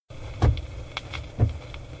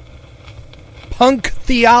Punk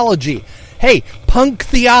Theology. Hey, Punk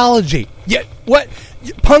Theology. Yeah, what?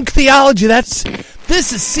 Punk Theology, this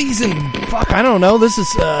is season, I don't know, this is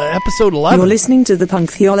episode 11. You're listening to the Punk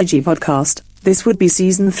Theology podcast. This would be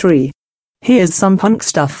season 3. Here's some punk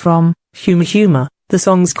stuff from Humor. The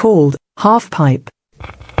song's called Half Pipe.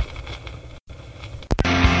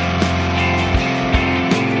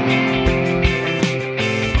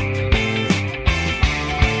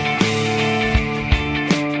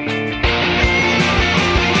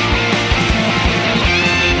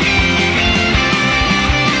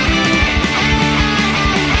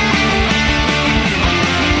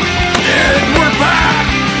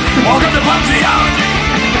 Welcome to Punk Theology!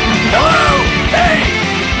 Hello! Hey!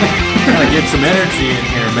 Gotta get some energy in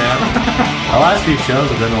here, man. Our last few shows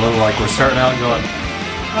have been a little like we're starting out going,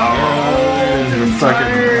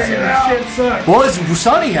 Shit sucks. well, it's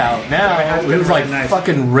sunny out now. It was like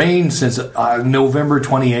fucking rain since November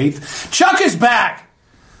 28th. Chuck is back!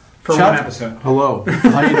 For Chuck, one episode. Hello.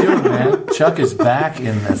 How you doing, man? Chuck is back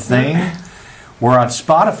in the thing. We're on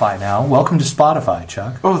Spotify now. Welcome to Spotify,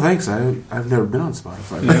 Chuck. Oh, thanks. I've never been on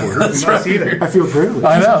Spotify before. That's right. Either. I feel privileged.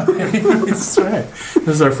 I know. That's right. This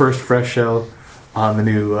is our first fresh show on the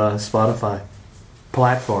new Spotify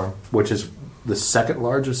platform, which is the second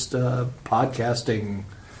largest podcasting.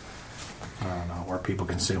 I don't know where people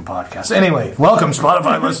consume podcasts. Anyway, welcome,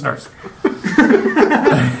 Spotify listeners.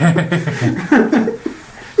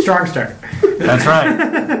 Strong start. That's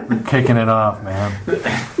right. We're kicking it off, man.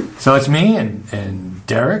 So it's me and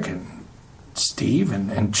Derek and Steve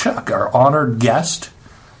and Chuck. Our honored guest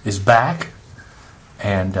is back.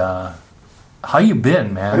 And how you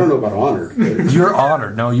been, man? I don't know about honored. You're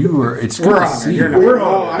honored. No, you were. It's good to see you. We're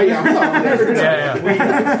honored. Yeah,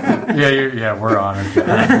 we're honored to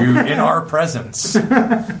have you in our presence,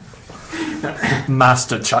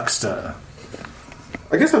 Master Chuckster.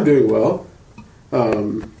 I guess I'm doing well.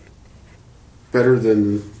 Better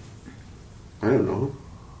than, I don't know,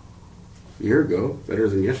 a year ago. Better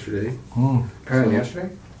than yesterday. Better than yesterday?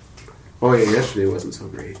 Oh yeah, yesterday wasn't so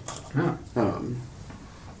great. Oh.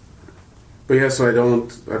 But yeah, so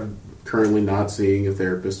I'm currently not seeing a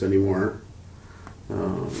therapist anymore.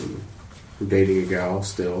 I'm dating a gal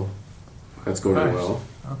still. That's going Nice. well.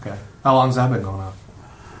 Okay. How long's that been going on?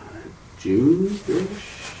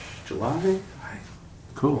 June-ish? July?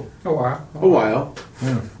 Cool. Oh, wow. A while.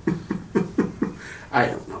 Yeah. I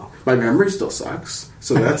don't know. My memory still sucks.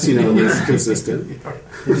 So that's, it's consistent. It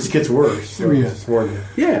just gets worse. So it's worth it.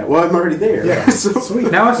 Yeah, well, I'm already there. Yeah, so,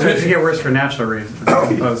 sweet. Now it's starting to get worse for natural reasons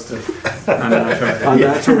as opposed to unnatural.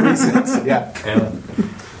 unnatural reasons. Yeah.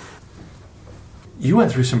 You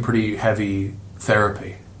went through some pretty heavy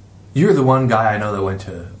therapy. You're the one guy I know that went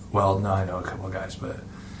to, well, no, I know a couple of guys, but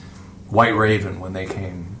White Raven when they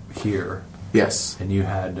came here. Yes. And you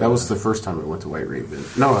had... That was the first time I went to White Raven.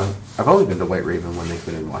 No, I've only been to White Raven when they've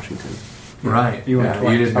been in Washington. Right. You went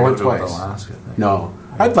twice. You didn't I went go to twice. Alaska. Thing. No.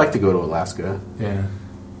 I'd like to go to Alaska. Yeah.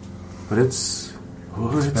 But it's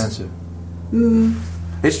Expensive.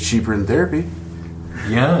 It's cheaper than therapy.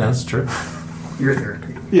 Yeah, that's true. Your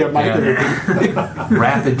therapy. Yeah, my therapy.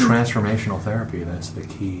 Rapid transformational therapy. That's the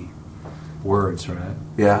key words, right?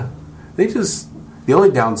 Yeah. The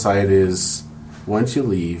only downside is once you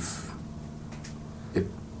leave,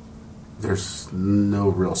 there's no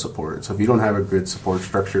real support. So if you don't have a good support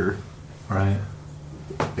structure Right.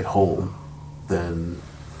 at home, then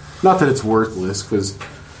not that it's worthless, because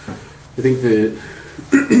I think that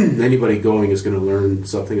anybody going is going to learn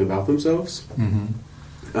something about themselves. Mm-hmm.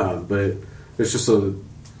 But there's just a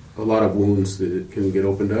lot of wounds that can get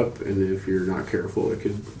opened up, and if you're not careful, it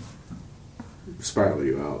could spiral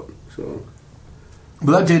you out. So,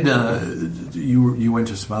 But that did. You went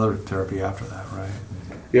to some other therapy after that, right?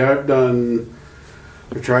 yeah,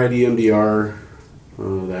 I tried EMDR.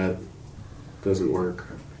 That doesn't work,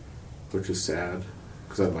 which is sad,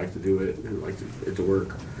 because I'd like to do it and I'd like it to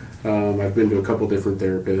work. I've been to a couple different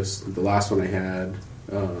therapists. The last one I had,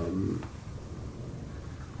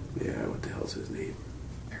 what the hell's his name?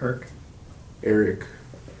 Eric.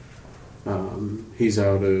 He's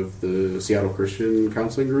out of the Seattle Christian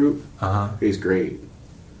Counseling Group. Uh-huh. He's great.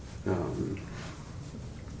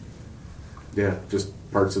 Just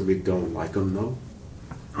parts of me don't like him, though.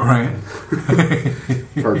 Right.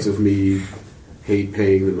 Parts of me hate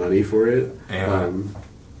paying the money for it. Yeah.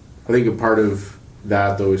 I think a part of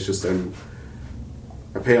that, though, is just I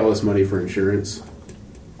pay all this money for insurance,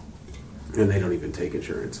 and they don't even take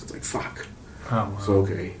insurance. It's like, fuck. Oh, wow. So,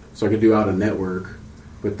 okay. So I could do out of network,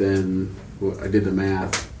 but then I did the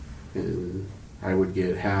math, and I would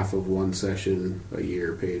get half of one session a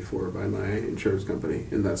year paid for by my insurance company,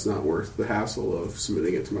 and that's not worth the hassle of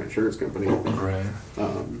submitting it to my insurance company. Right.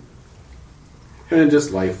 And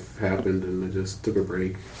just life happened, and I just took a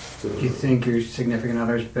break. So, Do you think your significant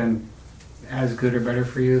other's been as good or better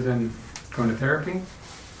for you than going to therapy?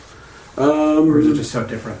 Or is it just so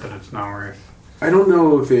different that it's not worth? I don't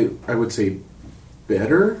know if I would say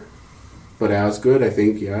better, but as good, I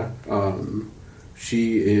think, yeah.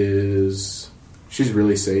 She's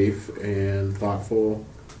really safe and thoughtful.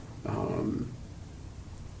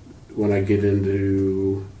 When I get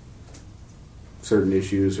into certain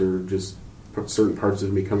issues or just certain parts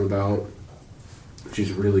of me come about,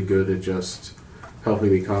 she's really good at just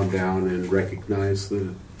helping me calm down and recognize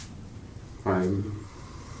that I'm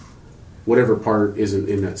whatever part isn't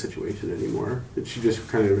in that situation anymore. And she just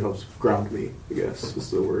kind of helps ground me, I guess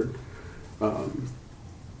is the word.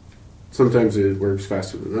 Sometimes it works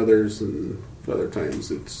faster than others, and other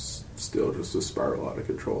times it's still just a spiral out of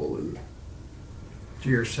control. And Do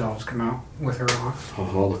yourselves come out with her a lot?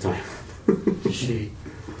 all the time. Is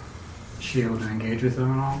she able to engage with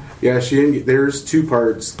them at all? Yeah, there's two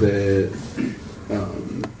parts that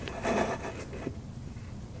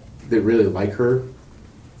that really like her.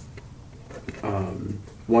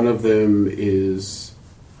 One of them is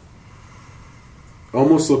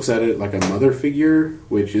almost looks at it like a mother figure,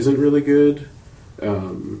 which isn't really good,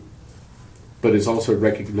 but is also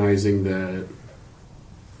recognizing that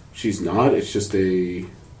she's not. It's just like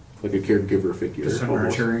a caregiver figure. Just a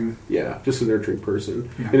almost. nurturing. Yeah, just a nurturing person.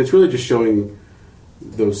 Yeah. And it's really just showing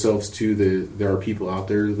those selves too that there are people out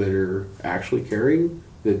there that are actually caring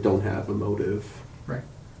that don't have a motive Right.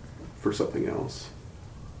 for something else.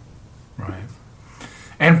 Right.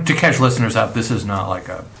 And to catch listeners up, this is not like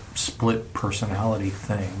a split personality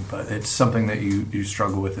thing, but it's something that you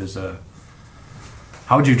struggle with as a...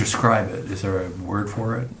 How would you describe it? Is there a word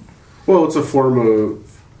for it? Well, it's a form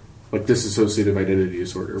of like dissociative identity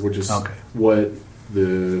disorder, which is Okay. what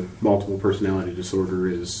the multiple personality disorder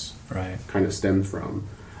is Right. kind of stemmed from.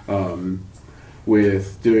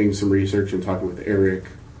 With doing some research and talking with Eric,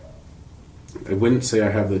 I wouldn't say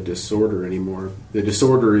I have the disorder anymore. The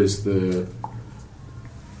disorder is the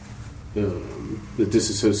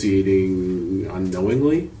disassociating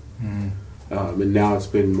unknowingly, and now it's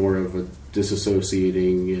been more of a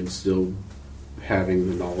disassociating and still having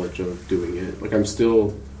the knowledge of doing it. Like I'm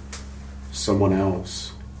still someone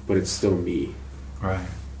else, but it's still me Right.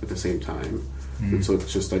 at the same time. And so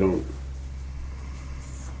it's just I don't.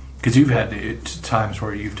 Because you've had times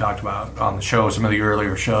where you've talked about on the show, some of the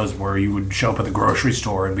earlier shows, where you would show up at the grocery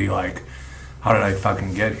store and be like, how did I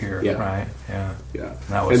fucking get here? Yeah. Right? Yeah. Yeah,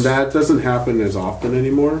 That and that doesn't happen as often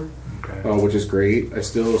anymore, Okay. which is great. I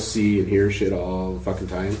still see and hear shit all the fucking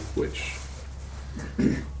time, which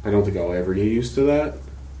I don't think I'll ever get used to that.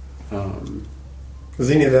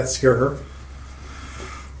 Does any of that scare her?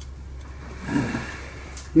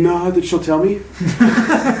 No, that she'll tell me.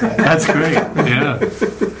 That's great. Yeah.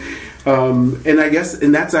 And I guess,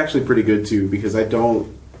 and that's actually pretty good too, because I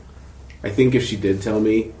think if she did tell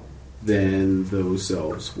me, then those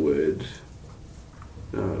selves would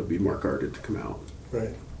be more guarded to come out.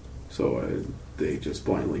 Right. So they just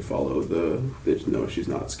blindly follow they just know she's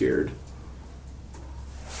not scared.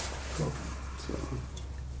 Cool. So,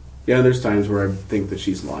 yeah, there's times where I think that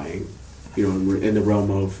she's lying, in the realm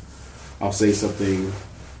of I'll say something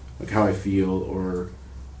like how I feel or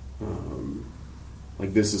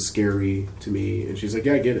like this is scary to me, and she's like,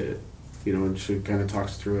 yeah, I get it, and she kind of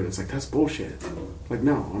talks through it. It's like, that's bullshit. Like,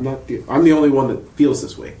 no, I'm not. I'm the only one that feels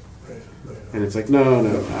this way. Right. Right. And it's like, no, I'm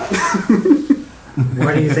not.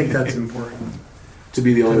 Why do you think that's important? To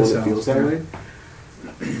be the only To one the that feels self, that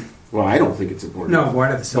way? Well, I don't think it's important. No, why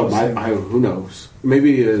do the But cells think that? who knows?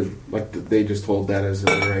 Maybe like they just hold that as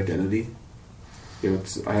their identity.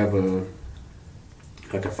 I have a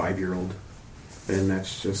 5-year-old, and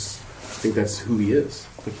that's just, I think that's who he is.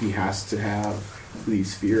 Like he has to have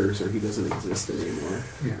these fears, or he doesn't exist anymore.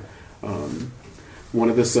 Yeah. One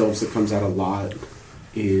of the selves that comes out a lot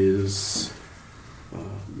is,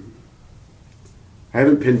 I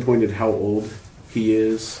haven't pinpointed how old he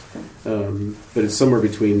is, but it's somewhere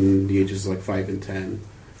between the ages of like 5 and 10.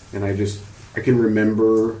 And I can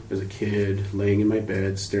remember as a kid laying in my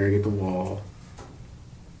bed, staring at the wall,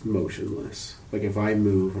 motionless. Like if I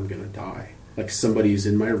move, I'm gonna die. Like somebody's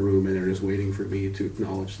in my room and they're just waiting for me to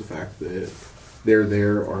acknowledge the fact that they're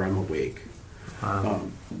there or I'm awake.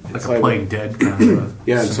 Like so a playing dead kind of a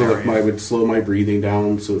Yeah, and so scenario. I would slow my breathing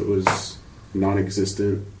down so it was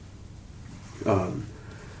non-existent.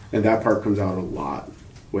 And that part comes out a lot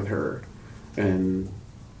with her. And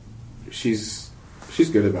she's she's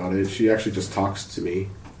good about it. She actually just talks to me,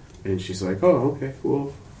 and she's like, "Oh, okay,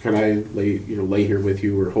 well, can I lay here with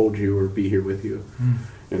you, or hold you, or be here with you?"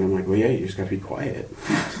 And I'm like, "Well, yeah, you just got to be quiet.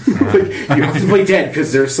 Like, you have to play dead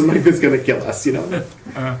because there's somebody that's going to kill us,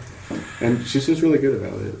 And she's just really good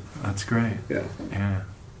about it. That's great. Yeah. Yeah.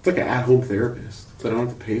 It's like an at-home therapist that I don't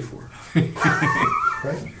have to pay for.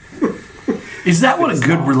 Right. Is that what a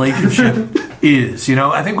good relationship is?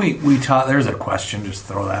 I think we taught. There's a question. Just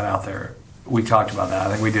throw that out there. We talked about that.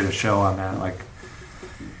 I think we did a show on that. Like,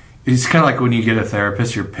 it's kind of like when you get a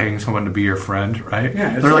therapist, you're paying someone to be your friend, right?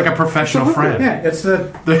 Yeah, they're like a professional friend. Yeah, it's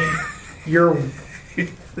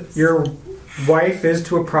your wife is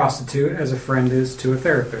to a prostitute as a friend is to a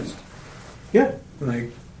therapist. Yeah.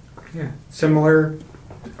 Similar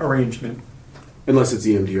arrangement. Unless it's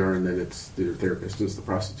EMDR and then it's the therapist is the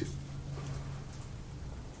prostitute.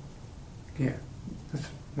 Yeah.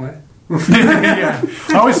 What? Yeah.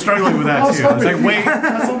 I was struggling with that too. I was like, wait.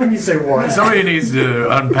 I was hoping you'd say what. Somebody needs to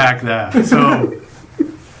unpack that. So,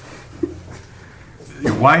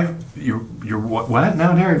 your wife, your what?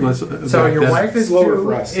 Now, Derek, let's. So your wife is slower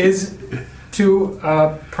for us. to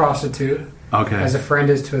a prostitute. Okay. As a friend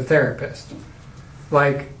is to a therapist.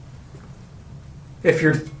 Like, at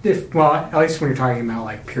least when you're talking about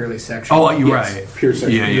like purely sexual. Oh, you're Yes, right. pure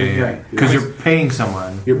sexual. Yeah. Right. Because you're paying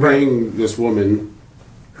someone. You're paying this woman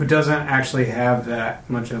who doesn't actually have that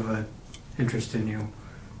much of an interest in you.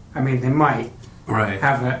 I mean, they might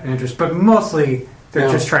have that interest, but mostly they're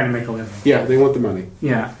just trying to make a living. Yeah, they want the money.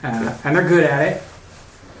 Yeah, and they're good at it.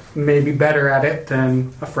 Maybe better at it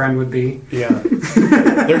than a friend would be. Yeah.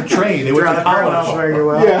 They're trained. They went to college. Very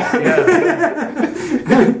well.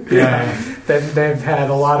 Yeah. They've had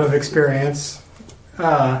a lot of experience,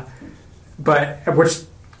 but which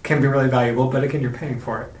can be really valuable. But again, you're paying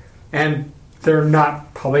for it, and they're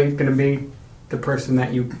not probably going to be the person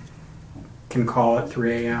that you can call at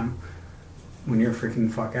 3 a.m. when you're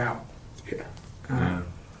freaking fuck out. Yeah.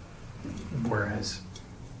 Whereas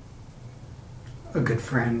a good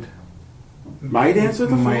friend might answer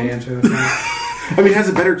the phone. phone. I mean, has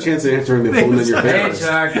a better chance of answering the phone than your Hey, parents.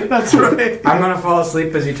 Chuck. That's right. I'm gonna fall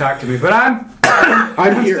asleep as you talk to me, but I'm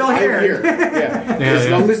I'm still here. I'm here. Yeah. As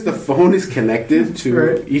long as the phone is connected to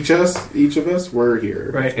Right. each of us, we're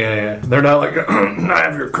here. right. Yeah. They're not like, I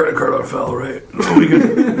have your credit card on file, right? We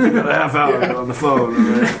got a half hour on the phone.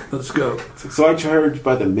 All right, let's go. So I charge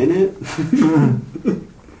by the minute.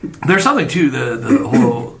 There's something to the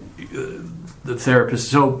whole the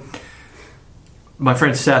therapist. So my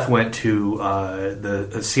friend Seth went to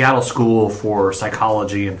the Seattle School for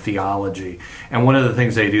Psychology and Theology, and one of the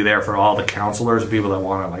things they do there for all the counselors, people that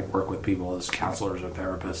want to like work with people as counselors or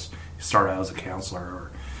therapists, start out as a counselor.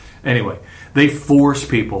 Or anyway, they force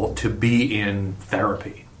people to be in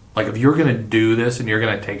therapy. Like if you're going to do this and you're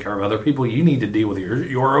going to take care of other people, you need to deal with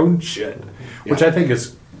your own shit, which I think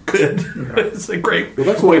is good. It's a great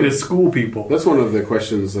way to school people. That's one of the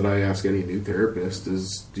questions that I ask any new therapist: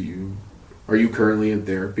 is are you currently in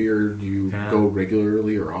therapy, or do you go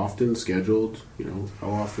regularly or often, scheduled? How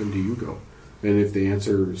often do you go? And if the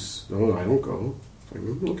answer is, "Oh, I don't go," it's like,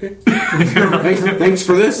 okay. Thanks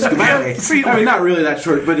for this. Goodbye. I mean, not really that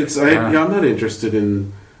short, but it's. I'm not interested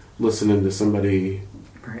in listening to somebody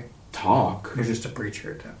talk. You're just a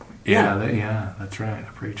preacher at that point. Yeah, that's right.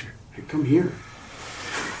 A preacher. Hey, come here.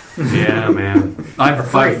 Yeah, man. I'm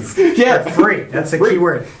free. Yeah, free. That's a key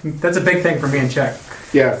word. That's a big thing for me and Chuck.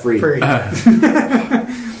 Yeah, free.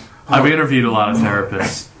 I've interviewed a lot of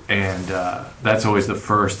therapists, and that's always the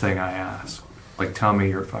first thing I ask. Like, tell me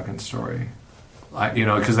your fucking story.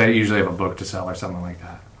 Because they usually have a book to sell or something like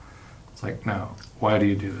that. It's like, no. Why do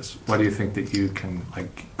you do this? Why do you think that you can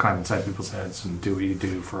climb inside people's heads and do what you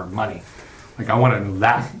do for money? Like, I want to know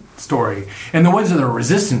that story. And the ones that are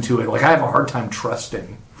resistant to it, like, I have a hard time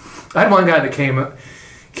trusting. I had one guy that came.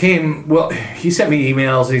 Well, he sent me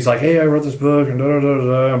emails. And he's like, "Hey, I wrote this book," and da da da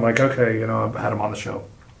da. I'm like, "Okay," I had him on the show,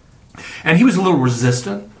 and he was a little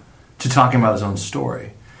resistant to talking about his own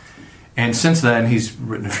story. And since then, he's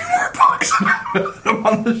written a few more books. I'm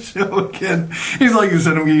on the show again. He's like, he's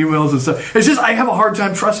sending me emails and stuff. It's just I have a hard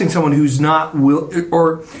time trusting someone who's not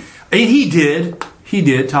and he did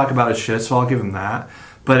talk about his shit, so I'll give him that.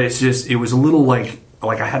 But it's just it was a little like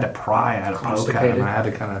I had to pry, I had to poke at him, I had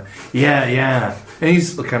to kind of yeah. And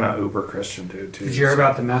he's kind of uber Christian dude too. Did you hear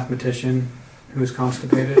about the mathematician who was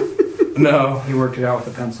constipated? No, he worked it out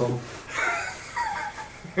with a pencil.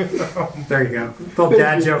 There you go. Little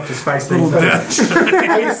dad joke to spice things up.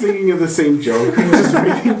 I was thinking of the same joke. I was just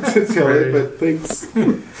waiting to tell it, but thanks.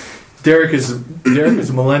 Derek is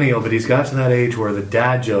a millennial, but he's got to that age where the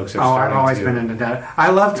dad jokes are starting I've always been into dad. I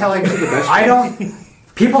love telling. I don't.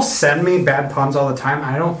 people send me bad puns all the time.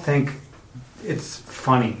 I don't think it's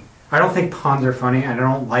funny. I don't think puns are funny. I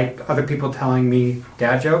don't like other people telling me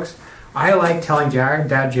dad jokes. I like telling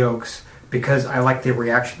dad jokes because I like the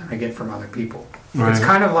reaction that I get from other people. Right. It's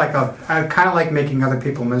kind of like I kind of like making other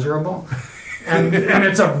people miserable, and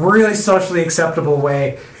it's a really socially acceptable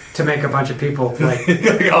way to make a bunch of people like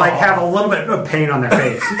have a little bit of pain on their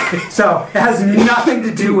face. So it has nothing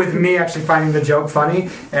to do with me actually finding the joke funny.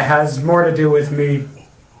 It has more to do with me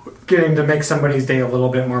getting to make somebody's day a little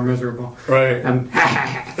bit more miserable. Right. And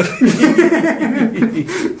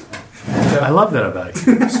I love that about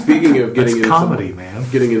you. Speaking of getting That's comedy, man.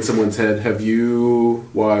 getting in someone's head, have you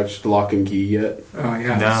watched Lock and Key yet? oh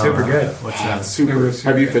yeah, No. super good. What's that? Super. Super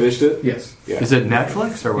Have you good. finished it? Yes. Yeah. Is it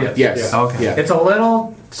Netflix or what? Yes. Yes. Okay. Yeah. It's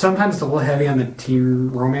sometimes it's a little heavy on the teen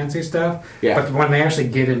romancy stuff. Yeah. But when they actually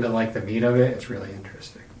get into like the meat of it, it's really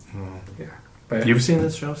interesting. Yeah. But You've seen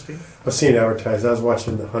this show, Steve? I've seen it advertised. I was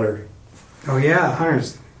watching The Hunter. oh yeah,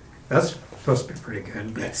 Hunters. That's supposed to be pretty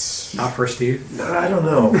good. But It's not for Steve. I don't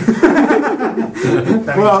know.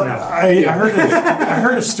 That Well, means no. I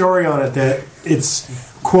heard a story on it that it's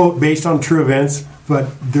quote based on true events, but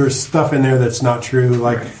there's stuff in there that's not true.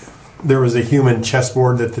 Like Right. there was a human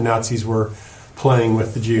chessboard that the Nazis were playing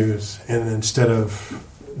with the Jews, and instead of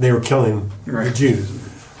they were killing the Right. Jews,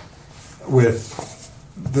 with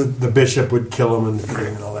the bishop would kill them and the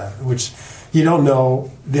king and all that, which you don't know.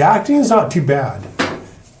 The acting is not too bad,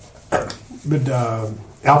 but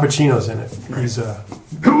Al Pacino's in it. He's a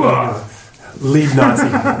lead Nazi.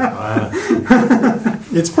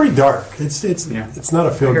 It's pretty dark. It's not a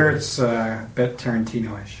I film. hear it's a bit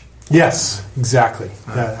Tarantino-ish. Yes, exactly.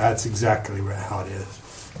 That's exactly how it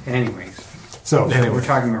is. Anyways, So we're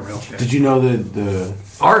talking about real shit. Did you know that the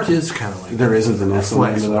Art is kind of like there isn't an S on the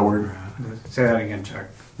end of that word? Say that again, Chuck.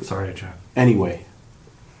 Sorry, Chuck. Anyway,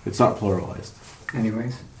 it's not pluralized.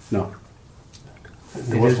 Anyways, No.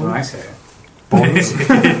 it is when I say it. Boeings.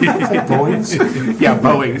 Yeah,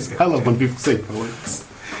 Boeings. I love when people say Boeings.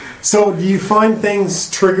 So do you find things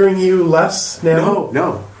triggering you less now?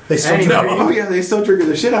 No. They still Anyway. trigger you? Oh yeah, they still trigger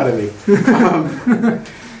the shit out of me.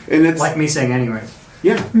 And it's Like me saying anyways.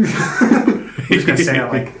 yeah. I'm just going to say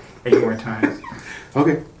it like 8 more times.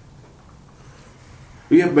 Okay.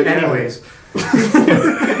 Yeah, but Anyways.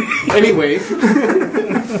 Anyway.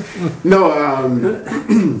 No,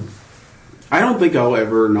 I don't think I'll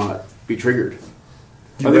ever not be triggered.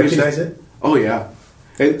 Do I you think it's recognize just- it? Oh yeah.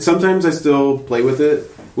 And sometimes I still play with it,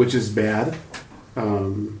 which is bad.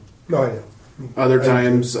 No, I know. Other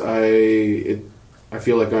times I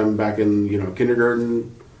feel like I'm back in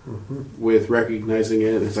kindergarten with recognizing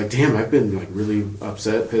it. It's like, damn, I've been like really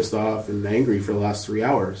upset, pissed off, and angry for the last 3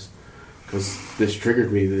 hours because this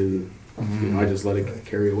triggered me. Then I just let it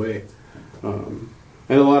carry away.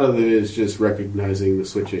 And a lot of it is just recognizing the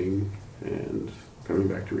switching and coming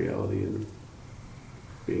back to reality and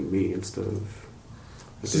being me instead of.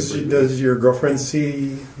 Does your girlfriend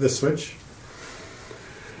see the switch?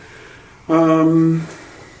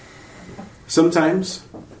 Sometimes.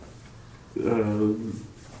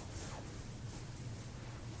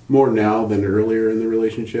 More now than earlier in the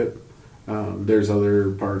relationship. There's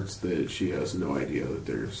other parts that she has no idea that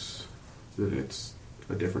it's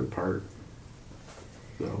a different part.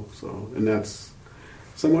 And that's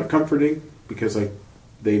somewhat comforting because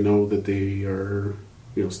they know that they are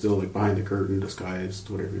still like behind the curtain, disguised,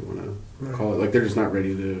 whatever you want to call it. Like they're just not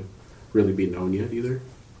ready to really be known yet either.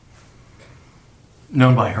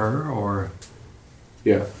 Known by her or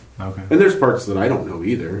Yeah. okay, And there's parts that I don't know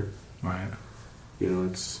either. right?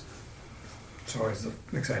 It's It's always the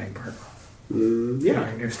exciting part.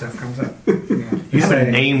 yeah. New stuff comes up. Yeah. You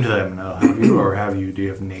haven't named them, though, have you? Or have you? Do you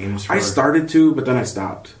have names for I started to, but then I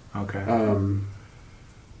stopped. Okay.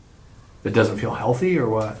 It It doesn't feel healthy or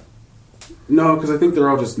what? No, because I think they're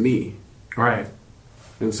all just me, Right.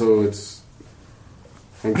 and so it's.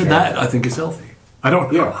 I'm trying- That, I think, is healthy. I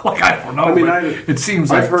don't know. Yeah. Like, I don't know. I mean, but it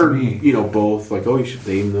seems like I've heard to me. both like, oh, you should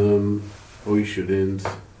name them. Oh, you shouldn't.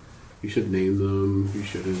 You should name them. You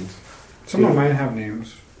shouldn't. Some of them might have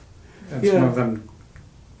names. And some Yeah. of them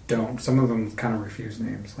don't. Some of them kind of refuse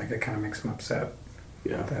names. Like, it kind of makes them upset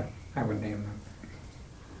Yeah. that I would name them.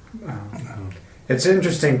 It's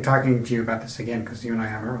interesting talking to you about this again because you and I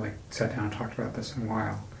haven't really sat down and talked about this in a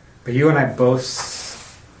while. But you and I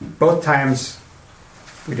both times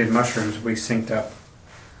we did mushrooms, we synced up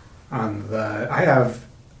on the. I have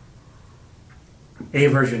a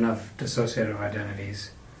version of dissociative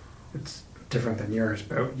identities. It's different than yours,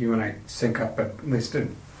 but you and I sync up at least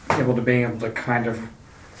being able to kind of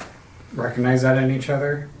recognize that in each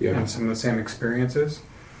other Yeah. and some of the same experiences.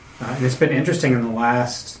 And it's been interesting in the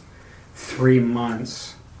last 3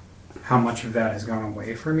 months how much of that has gone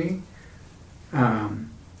away for me,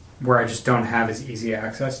 where I just don't have as easy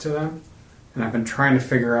access to them. And I've been trying to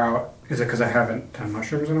figure out, is it because I haven't done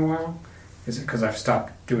mushrooms in a while? Is it because I've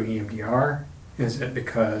stopped doing EMDR? Is it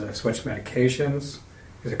because I've switched medications?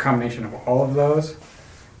 Is it a combination of all of those?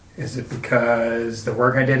 Is it because the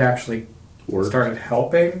work I did actually started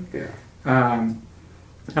helping? Yeah.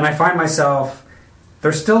 And I find myself,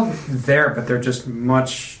 they're still there, but they're just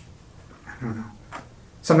much, I don't know.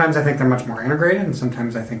 Sometimes I think they're much more integrated, and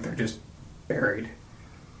sometimes I think they're just buried.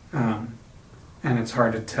 And it's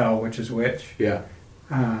hard to tell which is which. Yeah.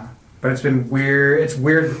 But it's been weird. It's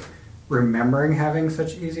weird remembering having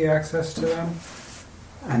such easy access to them,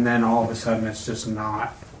 and then all of a sudden it's just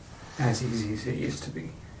not as easy as it used to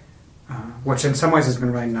be. Which in some ways has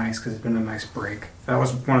been really nice because it's been a nice break. That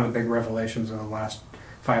was one of the big revelations of the last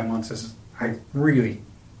 5 months. Is I really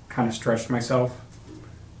kind of stretched myself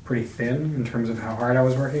pretty thin in terms of how hard I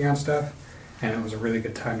was working on stuff, and it was a really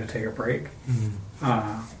good time to take a break.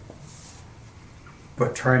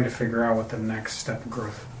 But trying to figure out what the next step of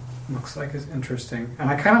growth looks like is interesting. And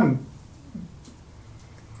I kind of,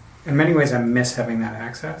 in many ways, I miss having that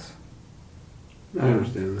access. I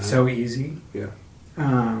understand that. So easy. Yeah.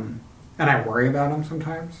 And I worry about them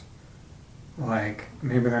sometimes. Like,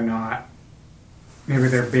 maybe they're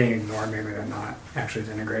being ignored, maybe they're not actually as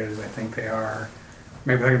integrated as I think they are.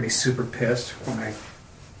 Maybe they're going to be super pissed when I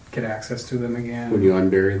get access to them again. When you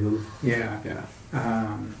unbury them? Yeah. Yeah.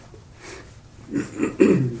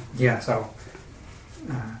 Yeah, so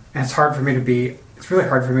and it's really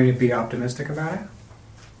hard for me to be optimistic about it.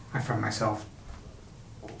 I find myself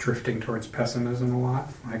drifting towards pessimism a lot.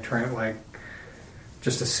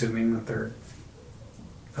 Just assuming that they're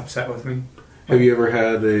upset with me. Have you ever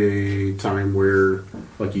had a time where,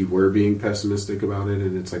 like, you were being pessimistic about it,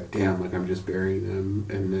 and it's like, damn, like, I'm just burying them,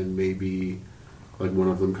 and then maybe, like, one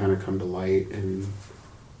of them kind of come to light and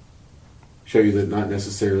show you that not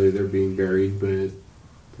necessarily they're being buried, but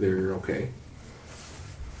they're okay?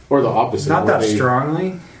 Or the opposite. Not that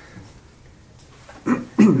strongly.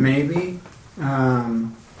 Maybe. I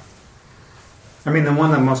mean, the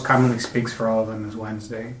one that most commonly speaks for all of them is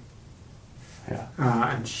Wednesday. Yeah.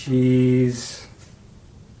 And she's,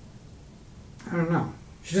 I don't know.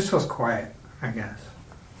 She just feels quiet, I guess.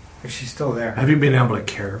 Like she's still there. Have you been able to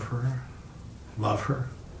care for her? Love her?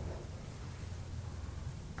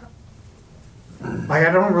 Like,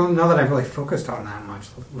 I don't really know that I've really focused on that much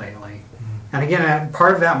lately. And again,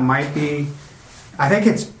 part of that might be, I think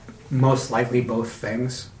it's most likely both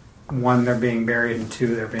things. One, they're being buried, and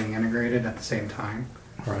two, they're being integrated at the same time.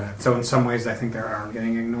 Right. So in some ways, I think they are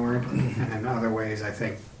getting ignored, and in other ways, I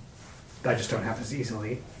think I just don't have as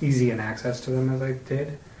easy an access to them as I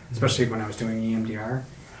did, especially when I was doing EMDR.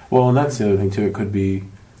 Well, and that's the other thing, too. It could be,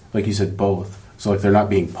 like you said, both. So, like, they're not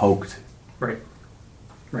being poked. Right.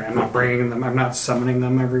 I'm not bringing them. I'm not summoning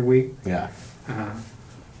them every week. Yeah.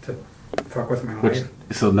 To fuck with my Which, life.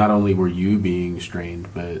 so not only were you being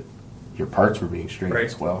strained, but your parts were being strained Right.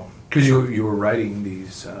 as well. Because you were writing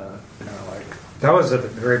these, like... That was at the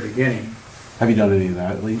very beginning. Have you done any of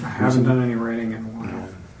that lately? I haven't done any writing in a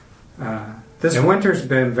while. This winter's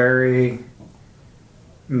been very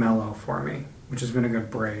mellow for me, which has been a good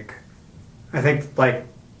break. I think, like,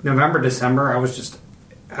 November, December, I was just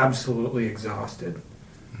absolutely exhausted.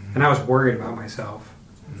 And I was worried about myself.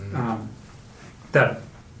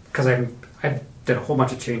 Because I did a whole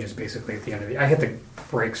bunch of changes basically at the end of the year. I hit the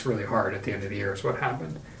brakes really hard at the end of the year is what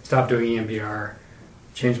happened. Stopped doing EMDR,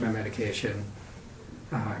 changed my medication,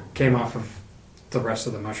 came off of the rest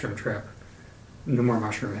of the mushroom trip, no more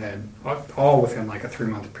mushroom head, all within like a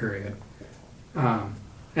 3-month period.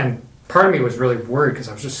 And part of me was really worried because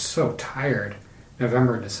I was just so tired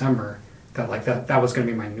November and December that was going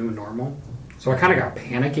to be my new normal. So I kind of got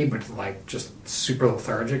panicky, but like just super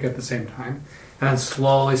lethargic at the same time. And then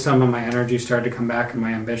slowly some of my energy started to come back and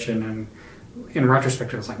my ambition. And in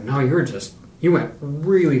retrospect, I was like, no, you went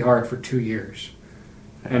really hard for 2 years.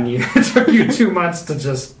 And it took you 2 months to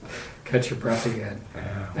just catch your breath again.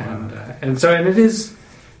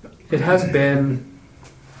 It has been,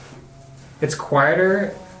 it's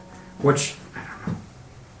quieter, which, I don't know.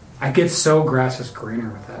 I get so grass is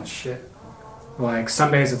greener with that shit. Like,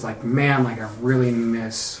 some days it's like, man, like, I really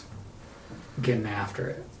miss getting after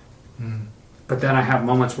it. But then I have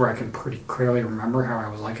moments where I can pretty clearly remember how I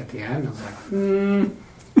was like at the end. I was like,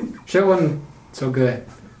 shit wasn't so good.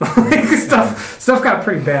 Like, stuff got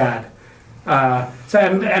pretty bad.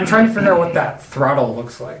 And trying to figure out what that throttle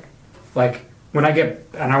looks like. Like, when I get,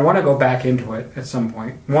 and I want to go back into it at some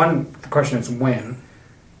point. One, the question is when.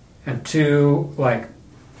 And two, like,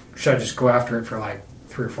 should I just go after it for like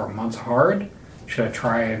 3 or 4 months hard? Should I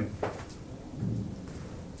try and,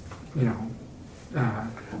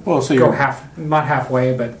 Well, so go not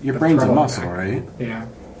halfway, but your brain's a throttle muscle, back? right? Yeah.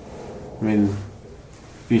 I mean,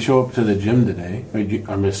 if you show up to the gym today,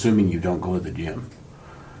 I'm assuming you don't go to the gym.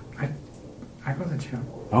 I go to the gym.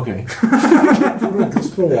 Okay.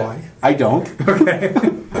 So why? I don't. Okay.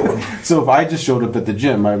 So if I just showed up at the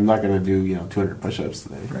gym, I'm not going to do 200 push-ups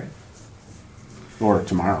today. Right. Or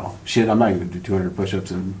tomorrow. Shit, I'm not going to do 200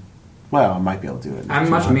 push-ups I might be able to do it. I'm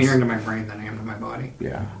much meaner to my brain than I am to my body.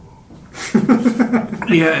 Yeah.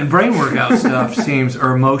 Yeah, and brain workout stuff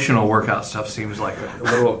or emotional workout stuff seems like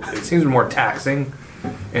it seems more taxing,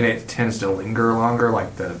 and it tends to linger longer.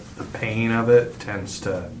 Like the pain of it tends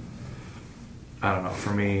to, I don't know,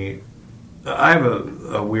 for me, I have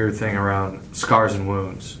a weird thing around scars and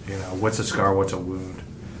wounds. What's a scar, what's a wound?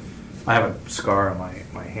 I have a scar on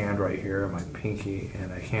my hand right here, on my pinky,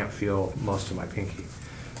 and I can't feel most of my pinky.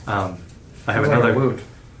 I have Sounds another like a wound.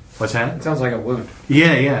 What's that? It sounds like a wound.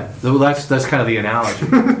 Yeah. Well, that's kind of the analogy,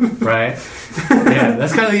 right? Yeah,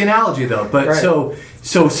 that's kind of the analogy, though. But Right. so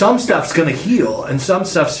some stuff's going to heal, and some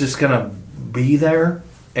stuff's just going to be there,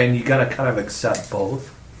 and you got to kind of accept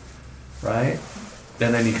both, right?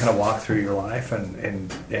 And then you kind of walk through your life,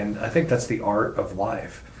 and I think that's the art of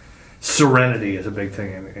life. Serenity is a big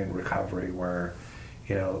thing in recovery, where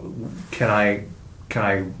can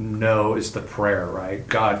I know is the prayer, right?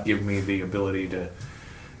 God, give me the ability to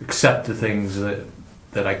accept the things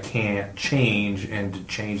that I can't change and to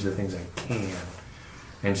change the things I can.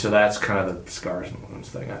 And so that's kind of the scars and wounds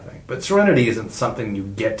thing, I think. But serenity isn't something you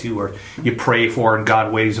get to or you pray for and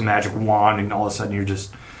God waves a magic wand and all of a sudden you're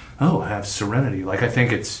just, I have serenity. Like, I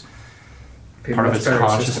think it's part of its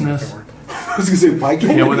consciousness. I was going to say, why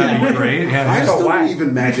can't Yeah, wouldn't that be great? Yeah. I still believe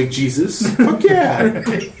in Magic Jesus. Fuck yeah.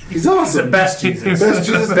 He's awesome. The best Jesus. Best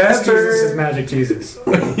Jesus. Best Jesus is Magic Jesus.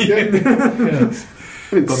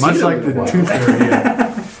 But much like the tooth fairy,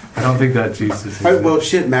 I don't think that Jesus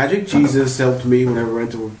is Magic Jesus helped me whenever I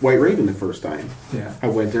went to White Raven the first time. Yeah. I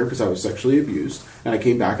went there because I was sexually abused, and I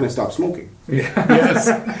came back and I stopped smoking. Yeah. Yes.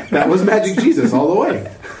 That was Magic Jesus all the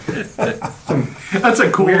way. That's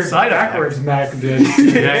a cool Weird side backwards Mac did.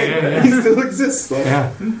 Yeah. He still exists, though.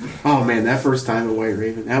 Yeah. Oh, man, that first time at White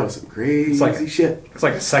Raven, that was some crazy shit. It's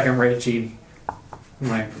like a second-rate genie. I'm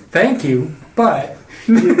like, thank you, but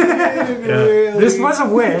this was a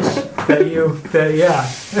wish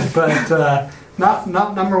but not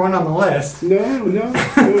number one on the list. No.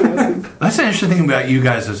 That's an interesting thing about you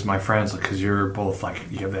guys as my friends, because you're both like,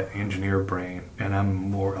 you have that engineer brain, and I'm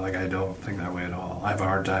more like, I don't think that way at all. I have a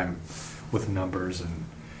hard time with numbers and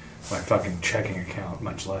my fucking checking account,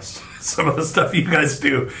 much less some of the stuff you guys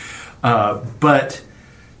do. But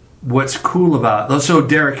what's cool about, so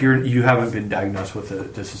Derek, you haven't been diagnosed with a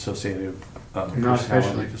dissociative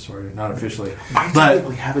personality disorder, not officially. I But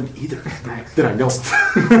technically haven't either that I know of.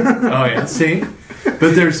 oh yeah, see,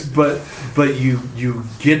 but you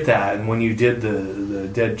get that, and when you did the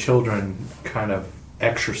dead children kind of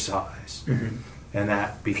exercise, and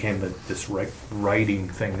that became this writing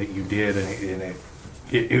thing that you did, and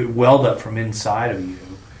it welled up from inside of you,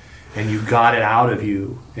 and you got it out of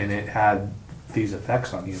you, and it had these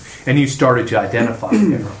effects on you, and you started to identify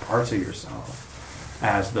different parts of yourself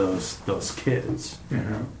as those kids,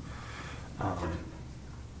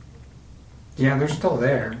 Yeah, they're still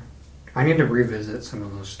there. I need to revisit some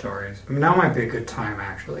of those stories. I mean, now might be a good time,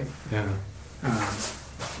 actually. Yeah.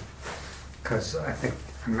 Because I think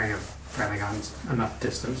I may have finally gotten enough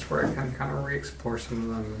distance where I can kind of re-explore some of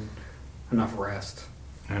them and enough rest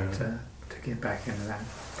to get back into that.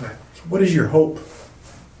 But What is your hope?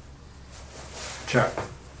 Chuck.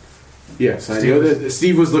 Yes, I know that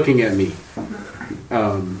Steve was looking at me.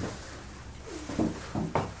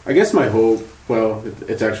 I guess my hope,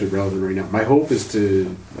 it's actually relevant right now. My hope is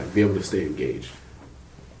to be able to stay engaged.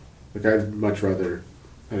 I'd much rather,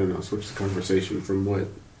 switch the conversation from what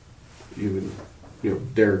you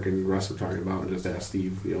and Derek and Russ were talking about, and just ask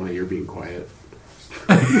Steve, hey, you're being quiet.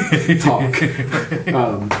 Talk.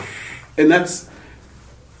 And that's,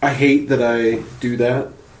 I hate that I do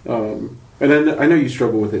that. And then I know you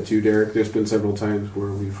struggle with it too, Derek. There's been several times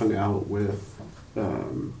where we've hung out with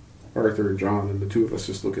Arthur and John, and the two of us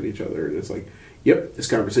just look at each other, and it's like, yep, this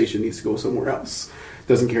conversation needs to go somewhere else.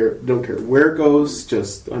 Don't care where it goes.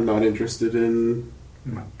 Just I'm not interested in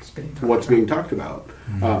what's being talked about.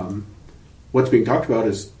 Mm-hmm. What's being talked about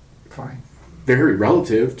is Fine. very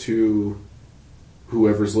relative to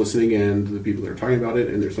whoever's listening and the people that are talking about it,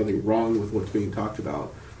 and there's nothing wrong with what's being talked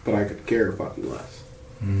about, but I could care fucking less.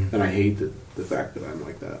 And I hate the fact that I'm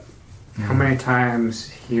like that. How many times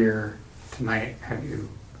here tonight have you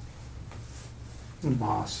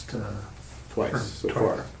lost. Twice so Twice.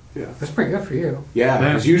 far. Yeah. That's pretty good for you. Yeah, Yeah.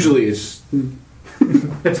 because usually it's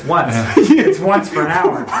It's once. It's once for an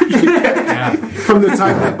hour. Yeah. from the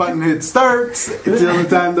time that button hit starts until the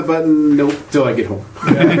time the button, till I get home.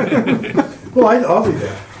 Well, I'll do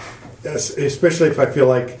that. Yes, especially if I feel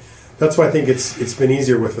like that's why I think it's been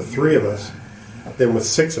easier with the three of us than with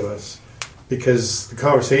six of us, because the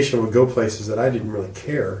conversation would go places that I didn't really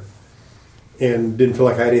care and didn't feel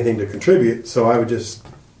like I had anything to contribute. So I would just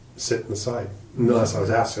sit on the side unless I was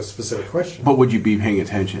asked a specific question. But would you be paying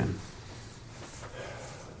attention?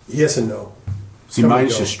 Yes and no. See, Come and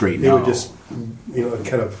mine's go. just straight They no. would just,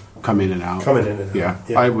 kind of Come in and out. coming in and out.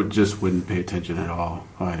 Yeah. I wouldn't pay attention at all.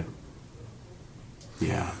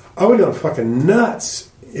 Yeah. I would have gone fucking nuts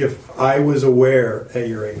if I was aware at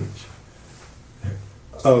your age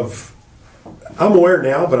of. I'm aware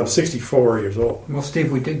now, but I'm 64 years old. Well,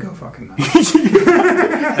 Steve, we did go fucking nuts.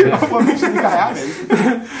 What makes you think I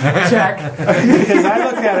haven't? Check. Because I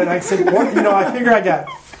looked at it and I said, well, I figure I got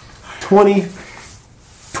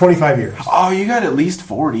 25 years. Oh, you got at least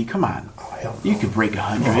 40. Come on. Oh, hell You could break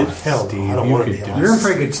 100. hell no. I don't want to be alive. You're in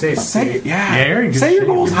pretty good shape, Say, Steve. yeah. you're in good Say your shape.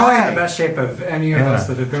 goals You're probably in high. the best shape of any of us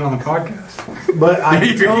that have been on the podcast. But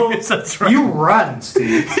I don't. Yes, that's right. You run,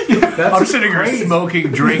 Steve. That's I'm sitting here crazy.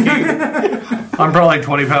 smoking, drinking. I'm probably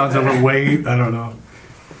 20 pounds overweight. I don't know.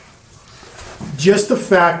 Just the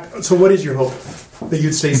fact. So, what is your hope? That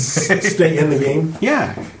you'd stay in the game?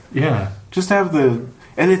 Yeah. Yeah. Just have the.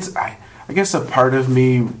 And it's. I guess a part of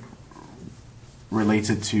me relates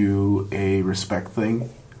it to a respect thing.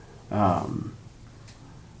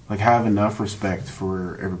 Like, have enough respect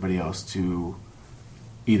for everybody else to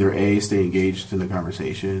either A, stay engaged in the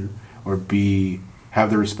conversation, or B, have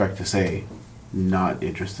the respect to say, not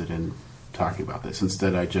interested in talking about this.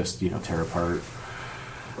 Instead, I just, tear apart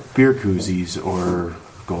beer koozies or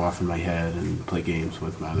go off in my head and play games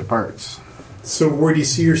with my other parts. So, where do you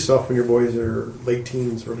see yourself when your boys are late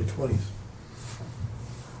teens, early 20s?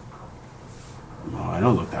 Well, I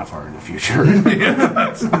don't look that far in the future.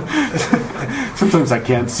 Sometimes I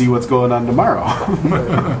can't see what's going on tomorrow.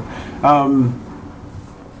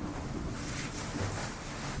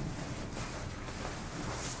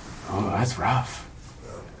 Oh, that's rough.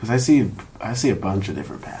 Because I see a bunch of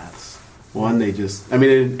different paths. One, they just, and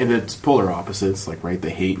it's polar opposites. Like, right, they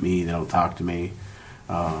hate me, they don't talk to me.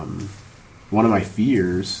 One of my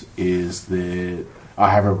fears is that I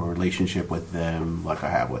have a relationship with them like I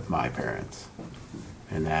have with my parents.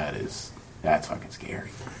 And that's fucking scary.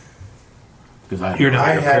 Because You're not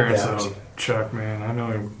I your had parents, that. though, Chuck, man. I know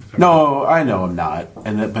him. No, I know I'm not, but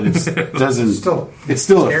it doesn't. Still it's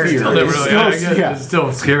still a scary. fear. Still Never It's really, still- I guess yeah. It's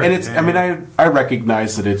still scary. And it's. yeah. I mean, I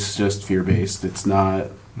recognize that it's just fear based. It's not.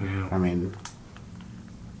 Yeah. I mean,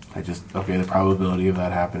 the probability of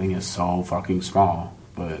that happening is so fucking small,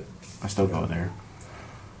 but I still go there.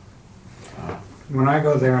 When I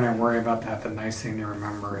go there and I worry about that, the nice thing to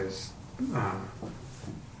remember is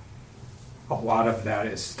a lot of that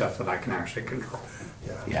is stuff that I can actually control.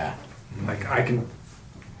 Yeah, Like, I can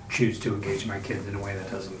choose to engage my kids in a way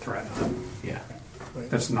that doesn't threaten them. yeah,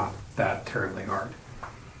 That's not that terribly hard.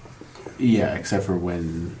 yeah. Except for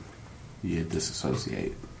when you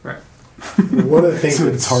disassociate. Right. One of the things So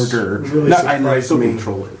it's that's harder. really I surprised still me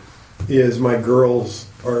control it. is my girls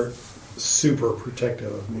are super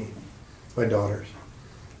protective of me. My daughters.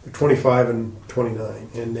 They're 25 and 29.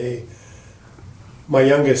 And my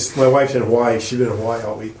youngest, my wife's in Hawaii. She's been in Hawaii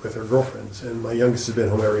all week with her girlfriends. And my youngest has been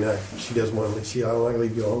home every night. She does one. I don't want to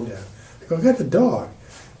leave you alone, Dad. I go, I got the dog.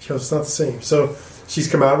 She goes, it's not the same. So she's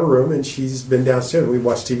come out of her room and she's been downstairs. We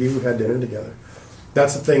watched TV. We've had dinner together.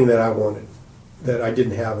 That's the thing that I wanted, that I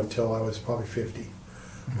didn't have until I was probably 50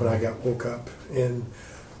 when I woke up. And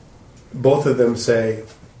both of them say,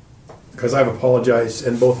 because I've apologized,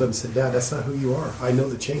 and both of them said, Dad, that's not who you are. I know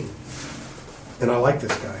the change. And I like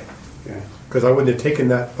this guy. Yeah. Because I wouldn't have taken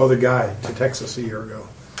that other guy to Texas a year ago.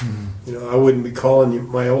 I wouldn't be calling you.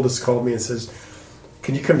 My oldest called me and says,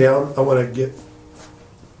 can you come down? I want to get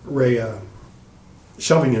Ray a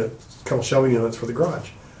couple shelving units for the garage.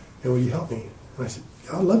 And will you help me? And I said,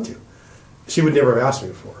 yeah, I'd love to. She would never have asked me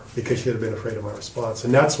before because she would have been afraid of my response.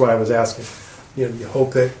 And that's why I was asking. You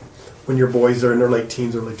hope that when your boys are in their late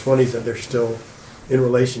teens, early 20s, that they're still in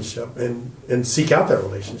relationship and seek out that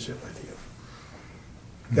relationship with you.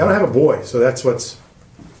 I don't have a boy, so that's what's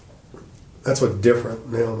different.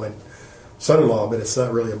 My son-in-law, but it's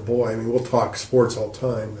not really a boy. I mean, we'll talk sports all the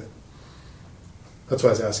time, but that's why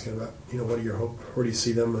I was asking about, what are your hope? Where do you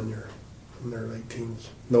see them in their late teens?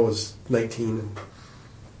 Noah's 19. And,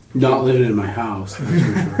 Not living in my house. That's for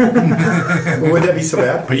sure. well, would that be so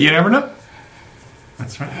bad? But you never know.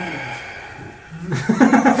 That's right.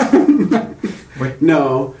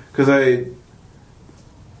 No, because I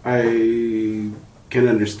can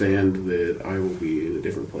understand that I will be in a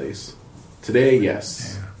different place. Today,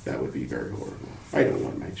 yes, that would be very horrible. I don't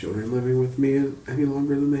want my children living with me any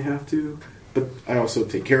longer than they have to, but I also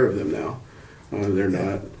take care of them now. They're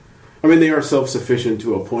not... I mean, they are self-sufficient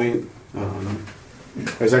to a point. I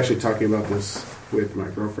was actually talking about this with my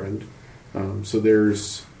girlfriend. So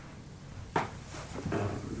there's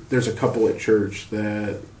a couple at church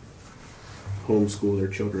that homeschool their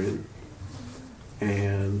children,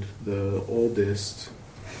 and the oldest.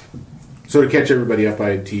 So to catch everybody up,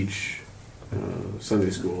 I teach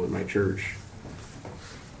Sunday school at my church.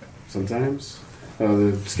 Sometimes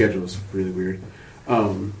the schedule is really weird.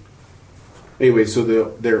 Anyway, so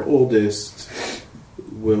their oldest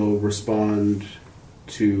will respond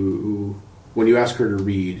to when you ask her to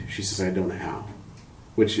read. She says, "I don't know how,"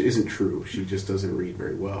 which isn't true. She just doesn't read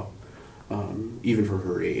very well, even for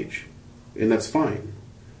her age. And that's fine.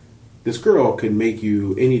 This girl can make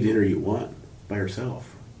you any dinner you want by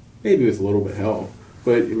herself. Maybe with a little bit of help.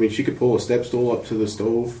 But, I mean, she could pull a step stool up to the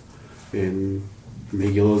stove and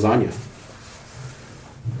make you lasagna.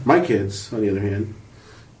 My kids, on the other hand,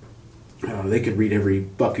 they could read every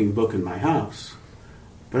fucking book in my house.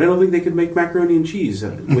 But I don't think they could make macaroni and cheese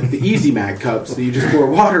with the Easy Mac cups that you just pour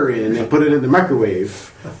water in and put it in the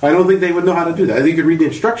microwave. I don't think they would know how to do that. I think they could read the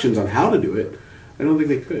instructions on how to do it. I don't think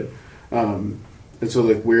they could. And so,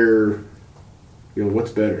 like,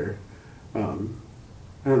 what's better? I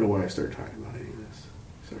don't know why I started talking about any of this.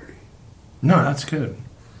 Sorry. No, that's good.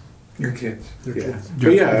 Your kids. Yeah.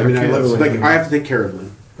 But yeah, I mean, I have to take care of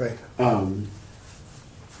them. Right.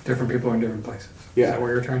 Different people in different places. Yeah. Is that what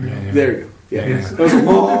you're trying to do? Yeah. There you go. Yeah. Yes. That was a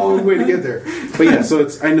long way to get there. But yeah, so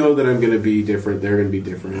I know that I'm going to be different. They're going to be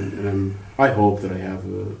different. And I hope that I have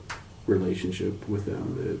a relationship with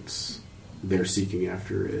them they're seeking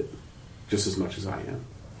after it just as much as I am.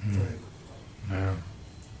 Right. Yeah.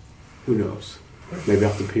 Who knows? Maybe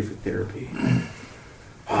I'll have to pay for therapy.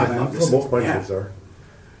 I love this. Both my kids are.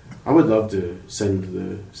 I would love to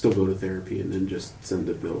still go to therapy and then just send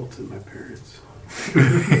the bill to my parents.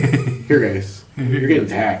 Here, guys, you're getting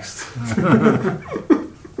taxed.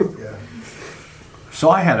 Yeah. So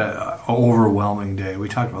I had an overwhelming day. We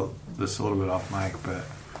talked about this a little bit off mic, but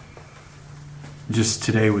just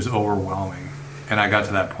today was overwhelming. And I got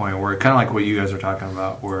to that point where, kind of like what you guys are talking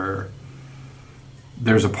about, where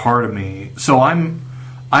there's a part of me. So I'm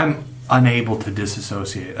unable to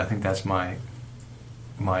disassociate. I think that's my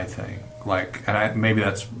thing. Like, and maybe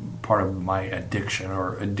that's part of my addiction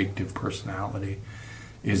or addictive personality,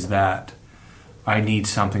 is that I need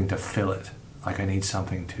something to fill it. Like, I need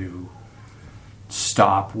something to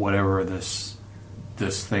stop whatever this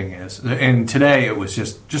thing is. And today it was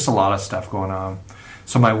just a lot of stuff going on.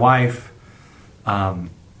 So my wife, a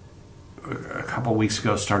couple weeks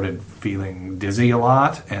ago, started feeling dizzy a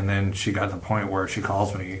lot, and then she got to the point where she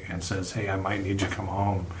calls me and says, "Hey, I might need you to come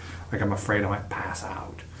home. Like, I'm afraid I might pass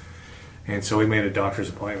out." And so we made a doctor's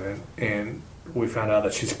appointment, and we found out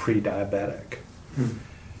that she's pre-diabetic.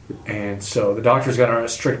 And so the doctor's got her on a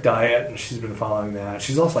strict diet, and she's been following that.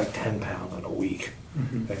 She's lost like 10 pounds in a week.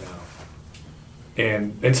 You know.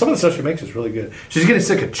 And some of the stuff she makes is really good. She's getting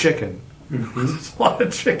sick of chicken. There's a lot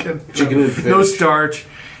of chicken. Chicken and fish. No starch.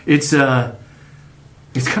 It's kind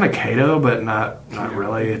of keto, but not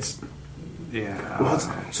really. It's Well,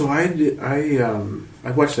 so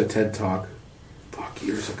I watched a TED Talk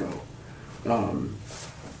years ago, and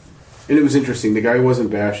it was interesting. The guy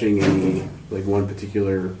wasn't bashing any one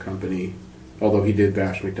particular company, although he did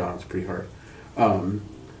bash McDonald's pretty hard. And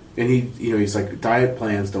he's like, diet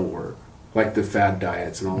plans don't work, like the fad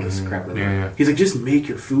diets and all this crap. Yeah. He's like, just make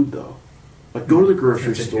your food though. Like, go to the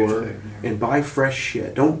grocery store and buy fresh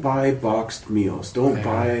shit. Don't buy boxed meals. Don't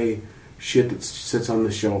buy shit that sits on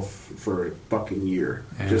the shelf for a fucking year.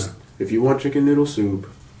 Yeah. Just, if you want chicken noodle soup.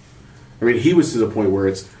 I mean, he was to the point where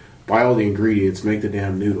it's buy all the ingredients, make the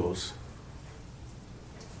damn noodles,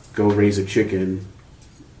 go raise a chicken,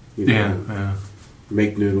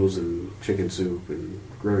 make noodles and chicken soup and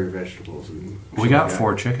grow your vegetables. And we got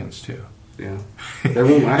 4 chickens too. Yeah.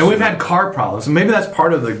 And we've had car problems, and maybe that's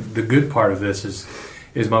part of the good part of this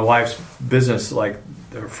is my wife's business. Like,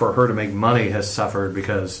 for her to make money has suffered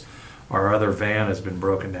because our other van has been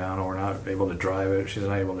broken down, and we're not able to drive it. She's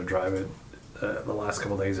not able to drive it. The last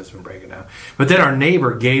couple of days it's been breaking down. But then our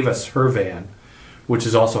neighbor gave us her van, which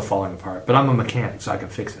is also falling apart. But I'm a mechanic, so I can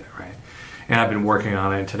fix it, right? And I've been working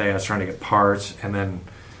on it. And today I was trying to get parts, and then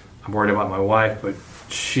I'm worried about my wife, but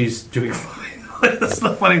she's doing fine. That's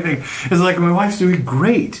the funny thing. It's like, my wife's doing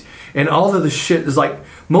great. And all of the shit is like,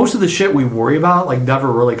 most of the shit we worry about, like,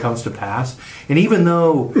 never really comes to pass. And even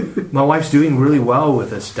though my wife's doing really well with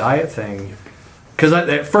this diet thing, because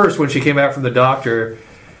at first when she came back from the doctor,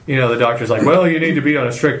 you know, the doctor's like, well, you need to be on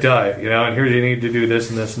a strict diet, you know, and here you need to do this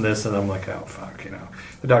and this and this. And I'm like, oh, fuck, you know.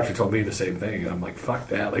 The doctor told me the same thing. And I'm like, fuck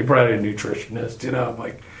that. Like, brought in a nutritionist, you know. I'm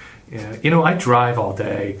like, yeah, you know, I drive all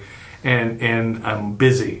day and I'm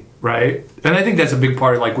busy, right? And I think that's a big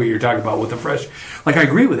part of, like, what you're talking about with the fresh. Like, I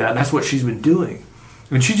agree with that. And that's what she's been doing.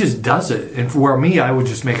 And she just does it. And for me, I would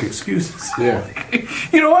just make excuses. Yeah.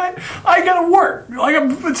 You know what? I gotta work. Like,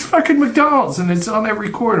 it's fucking McDonald's and it's on every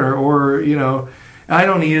corner. Or, you know, I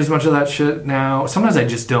don't eat as much of that shit now. Sometimes I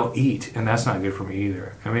just don't eat, and that's not good for me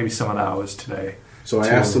either. And maybe some of that was today. So I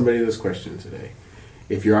asked somebody this question today.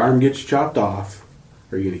 If your arm gets chopped off,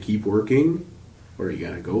 are you going to keep working, or are you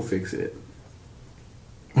going to go fix it?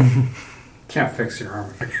 Can't fix your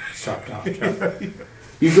arm if it's chopped off, Joe.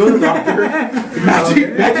 You go to the doctor,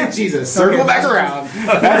 magic Jesus, circle back around.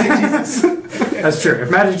 Magic Jesus. That's true.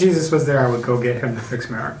 If Magic Jesus was there, I would go get him to fix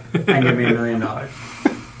my arm and give me $1 million.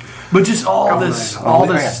 But just all this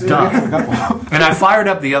stuff. And I fired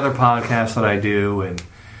up the other podcast that I do,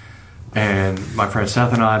 and my friend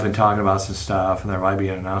Seth and I have been talking about some stuff, and there might be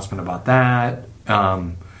an announcement about that.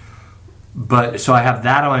 But so I have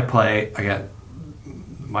that on my plate. I got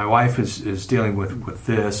my wife is dealing with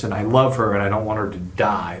this, and I love her, and I don't want her to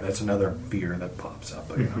die. That's another fear that pops up.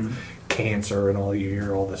 You know, cancer and all, you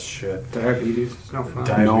hear all this shit. Diabetes, no fun.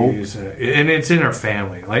 Diabetes, and it's in her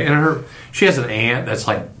family. Like, and she has an aunt that's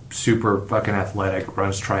like super fucking athletic,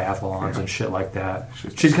 runs triathlons and shit like that.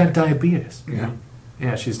 She's got diabetes.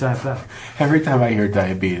 Yeah, she's diabetic. Every time I hear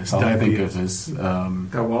diabetes, all I think of is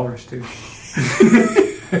That walrus too.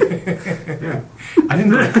 Yeah, I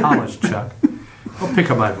didn't go to college, Chuck. I'll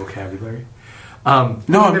pick up my vocabulary. no,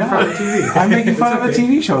 I'm not. I'm making fun of a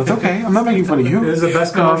TV show. It's okay. I'm not making fun of you. It was the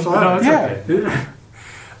best commercial ever. Yeah. Okay.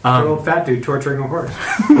 The old fat dude torturing a horse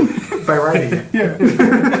by riding it. Yeah.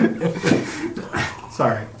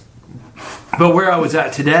 Sorry. But where I was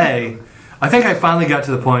at today, I think I finally got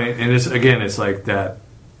to the point, and it's like that.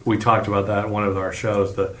 We talked about that in one of our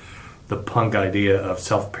shows, the punk idea of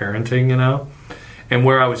self-parenting, you know, and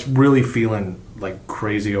where I was really feeling like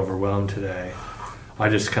crazy overwhelmed today. I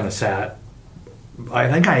just kind of sat. I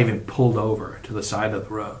think I even pulled over to the side of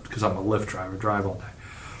the road because I'm a Lyft driver, drive all day,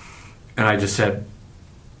 and I just said,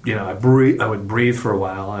 you know, I would breathe for a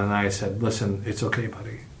while, and I said, listen, it's okay,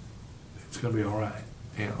 buddy. It's gonna be all right.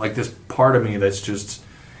 You know, like this part of me that's just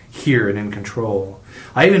here and in control.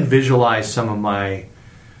 I even visualized some of my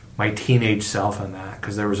teenage self in that,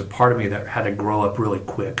 because there was a part of me that had to grow up really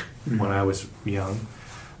quick when I was young.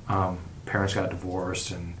 Parents got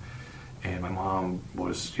divorced, and my mom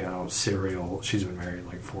was, you know, serial. She's been married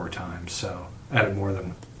like 4 times, so I had more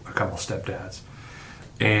than a couple stepdads.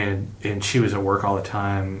 And she was at work all the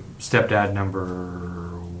time. Stepdad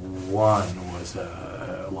number 1 was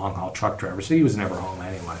a long haul truck driver, so he was never home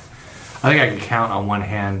anyway. I think I could count on one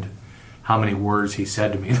hand how many words he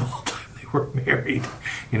said to me the whole time they were married.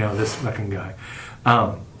 You know, this fucking guy.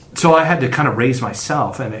 So I had to kind of raise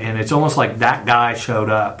myself, and it's almost like that guy showed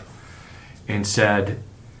up and said,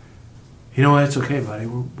 you know what, it's okay, buddy,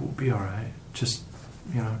 we'll be all right. Just,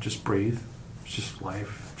 you know, just breathe. It's just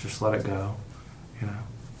life. Just let it go. You know,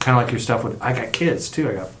 kind of like your stuff with, I got kids too.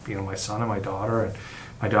 I got, you know, my son and my daughter, and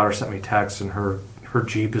my daughter sent me texts, and her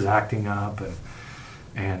Jeep is acting up,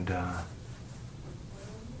 and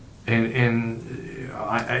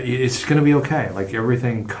it's going to be okay. Like,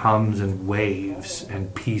 everything comes in waves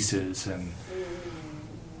and pieces, and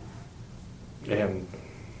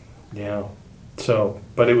yeah. So,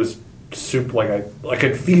 but it was super. I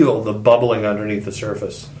could feel the bubbling underneath the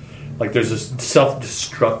surface. Like, there's this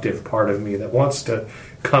self-destructive part of me that wants to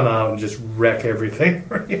come out and just wreck everything,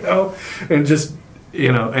 you know, and just,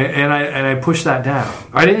 you know, and I pushed that down.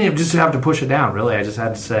 I didn't even just have to push it down, really. I just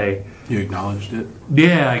had to say, You acknowledged it?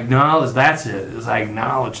 Yeah, I acknowledged. That's it. I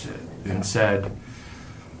acknowledged it and said,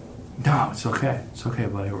 "No, it's okay. It's okay,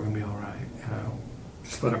 buddy. We're gonna be all right." You know,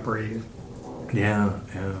 Just let it breathe. yeah.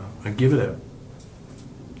 And give it a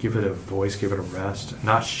voice. Give it a rest.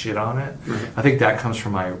 Not shit on it. Right. I think that comes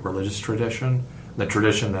from my religious tradition, the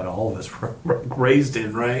tradition that all of us were raised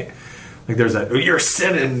in. Right? Like, there's that, you're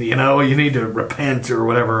sinning. You know, you need to repent or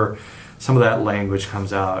whatever. Some of that language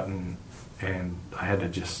comes out, and I had to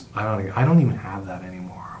just, I don't even have that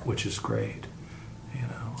anymore, which is great. You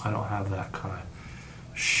know, I don't have that kind of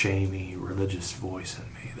shamey religious voice in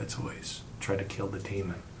me that's always tried to kill the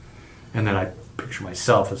demon. And then I picture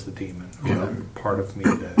myself as the demon, or that part of me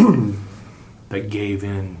that gave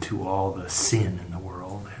in to all the sin in the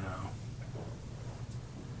world, you know.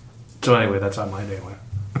 So anyway, that's how my day went.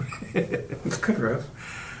 It's good, Rose.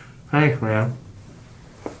 Hey, man.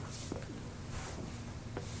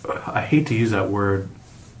 I hate to use that word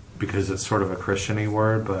because it's sort of a Christian-y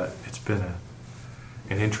word, but it's been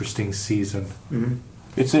an interesting season. Mm-hmm.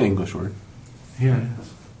 It's an English word. Yeah, it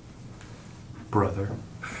is. Brother.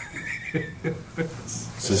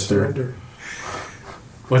 Sister. Surrender.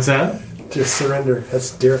 What's that? Just surrender.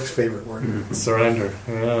 That's Derek's favorite word. Surrender.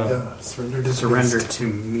 Yeah. Yeah, surrender to Surrender Christ. to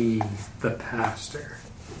me, the pastor.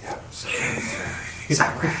 Yeah.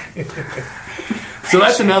 So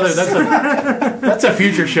that's a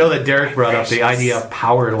future show that Derek brought up, the idea of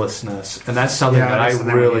powerlessness, and that's something that I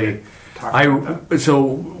really so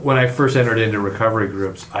when I first entered into recovery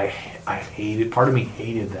groups, I hated, part of me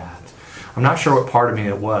hated that. I'm not sure what part of me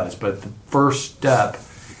it was, but the first step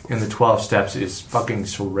in the 12 steps is fucking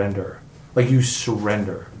surrender. Like you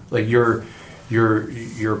surrender. Like you're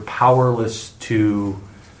powerless to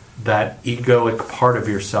that egoic part of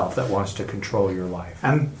yourself that wants to control your life.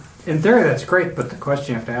 And in theory, that's great, but the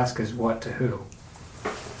question you have to ask is what to who?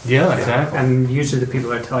 Yeah, exactly. And usually the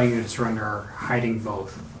people that are telling you to surrender are hiding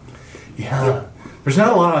both. Yeah. There's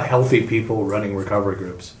not a lot of healthy people running recovery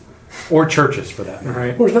groups. Or churches, for that matter.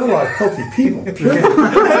 Right? Well, there's not a lot of healthy people.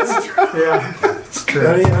 Yeah. It's true.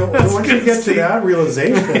 And, once you get to that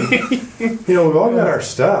realization, we've all got our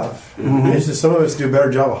stuff. It's just some of us do a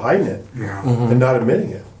better job of hiding it Yeah. and not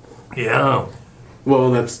admitting it. Yeah. Well,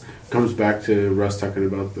 and that's comes back to Russ talking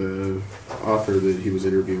about the author that he was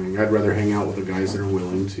interviewing. I'd rather hang out with the guys that are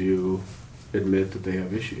willing to admit that they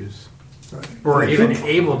have issues. Or even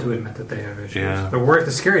able to admit that they have issues. Yeah.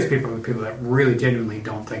 The scariest people are the people that really genuinely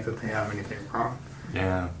don't think that they have anything wrong.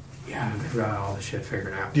 Yeah. Yeah, they've got all the shit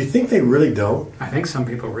figured out. Do you think they really don't? I think some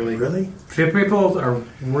people really... Really? Some people are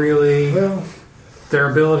really... Well, their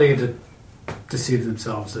ability to deceive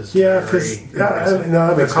themselves is yeah, very because impressive. that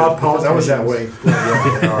They're makes called sense. I was that way.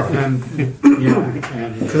 And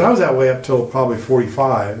Because I was that way up till probably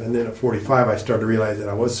 45, and then at 45 I started to realize that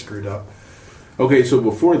I was screwed up. Okay, so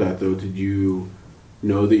before that, though, did you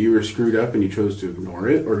know that you were screwed up and you chose to ignore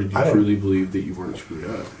it? Or did you I don't- truly believe that you weren't screwed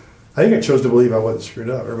up? I think I chose to believe I wasn't screwed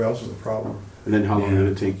up. Everybody else was the problem. And then how long did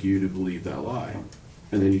it take you to believe that lie?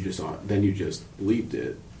 And then you just believed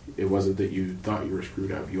it. It wasn't that you thought you were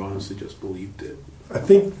screwed up. You honestly just believed it. I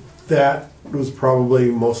think that was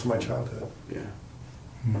probably most of my childhood. Yeah.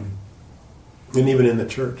 And even in the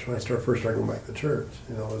church, when I first started going back to the church,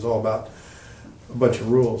 it was all about a bunch of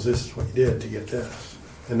rules. This is what you did to get this.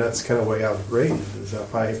 And that's kind of the way I was raised, is that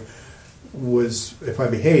if I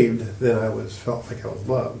behaved, then I felt like I was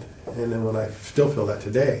loved. And then when I still feel that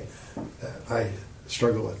today, that I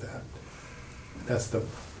struggle with that. That's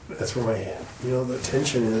where my, the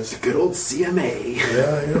tension is. Good old CMA.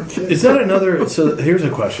 Yeah, you're a kid. Is that another... So here's a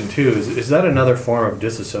question, too. Is that another form of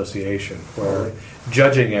disassociation? Where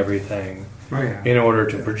judging everything in order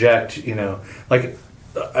to project, Like,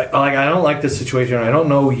 I don't like this situation. I don't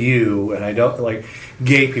know you, and I don't... Like,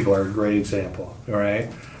 gay people are a great example, all right?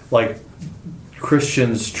 Like,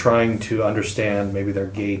 Christians trying to understand maybe their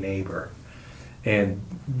gay neighbor. And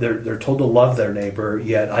they're told to love their neighbor,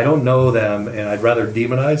 yet I don't know them, and I'd rather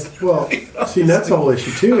demonize them. Well, see, that's the whole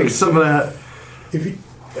issue, too. Like some of that...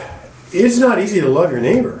 It's not easy to love your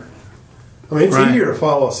neighbor. I mean, it's Right. easier to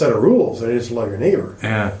follow a set of rules than it is to love your neighbor.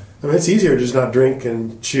 Yeah. I mean, it's easier to just not drink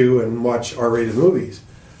and chew and watch R-rated movies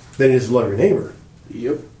than it is to love your neighbor.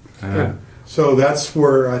 Yep. So that's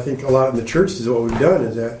where I think a lot in the churches, what we've done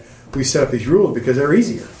is that we set up these rules because they're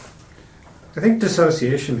easier. I think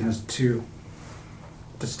dissociation has two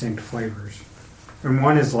distinct flavors. And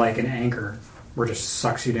one is like an anchor, where it just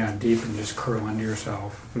sucks you down deep and just curl into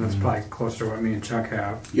yourself. And that's probably closer to what me and Chuck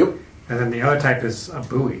have. Yep. And then the other type is a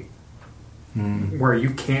buoy, where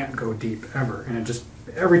you can't go deep ever. And it just,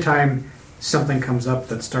 every time something comes up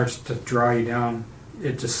that starts to draw you down,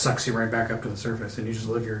 it just sucks you right back up to the surface, and you just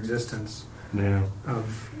live your existence Yeah.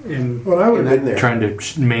 Well, I would have been there. Trying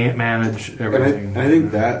to manage everything. And I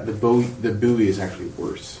think that the buoy is actually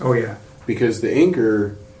worse. Oh yeah. Because the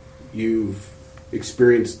anchor, you've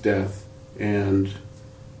experienced death and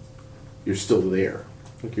you're still there.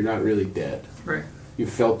 Like, you're not really dead. Right. You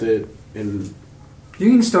felt it, and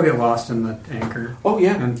You can still get lost in the anchor. oh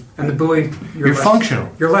yeah, And the buoy, You're functional.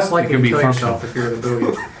 You're less likely You can to be kill functional. yourself if you're the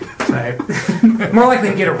buoy type. More likely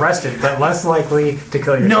to get arrested, but less likely to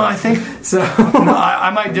kill yourself. No, I think So no,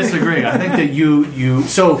 I might disagree. I think that you.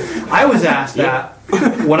 So I was asked that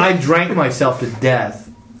when I drank myself to death.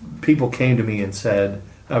 People came to me and said,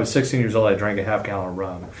 I was 16 years old. I drank a half gallon of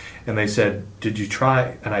rum, and they said, "Did you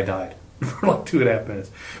try?" And I died. for like 2.5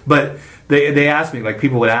 minutes. But they asked me, like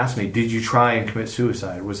people would ask me, did you try and commit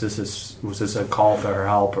suicide? Was this a call for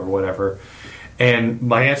help or whatever? And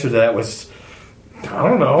my answer to that was, I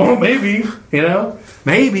don't know, maybe,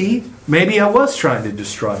 maybe I was trying to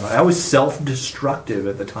destroy my. I was self-destructive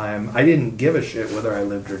at the time. I didn't give a shit whether I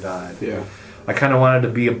lived or died. Yeah. I kind of wanted to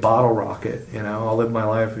be a bottle rocket, I'll live my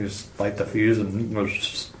life and just light the fuse and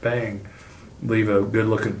bang, leave a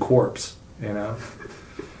good-looking corpse,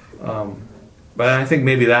 But I think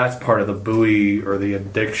maybe that's part of the buoy or the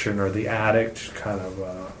addiction or the addict kind of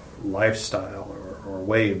lifestyle or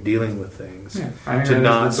way of dealing with things. Yeah, I think to that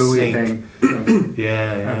not is the buoy sink. thing.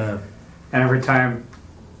 Yeah. And every time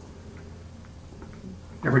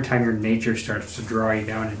your nature starts to draw you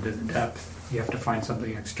down into the depth, you have to find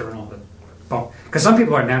something external that. Because some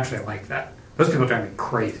people are naturally like that. Those people drive me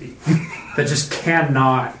crazy. That just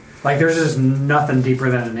cannot. Like, there's just nothing deeper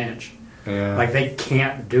than an inch. Yeah. Like, they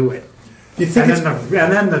can't do it. You think And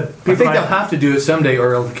then the people I think they'll have to do it someday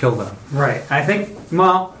or it'll kill them. Right. I think a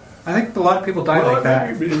lot of people die like that.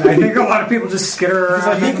 I think a lot of people just skitter around.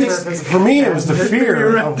 I think on the surface. for me, it was the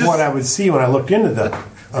fear of what I would see when I looked into that.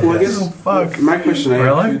 Well, I guess my question I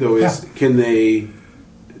have too, though, is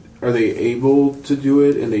are they able to do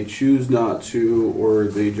it and they choose not to, or are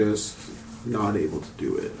they just not able to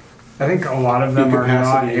do it? I think a lot of them are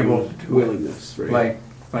not able to do willingness, it. right?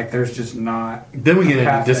 Like there's just not. Then we get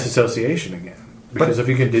into Half it. disassociation again. Because if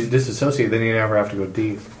you can disassociate, then you never have to go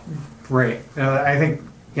deep. Right. I think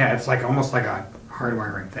it's like almost like a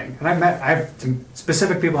hardwiring thing. And I have some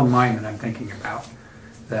specific people in mind that I'm thinking about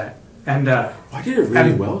that. And I did it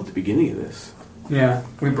really well at the beginning of this. yeah,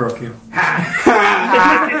 we broke you.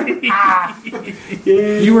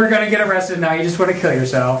 You were gonna get arrested. Now you just want to kill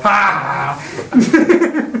yourself.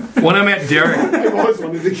 When I met Derek, I've always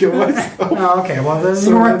wanted to kill myself. Oh, okay. Well, then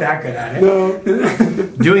you weren't that good at it. No.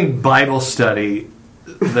 doing Bible study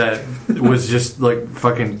that was just like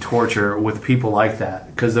fucking torture with people like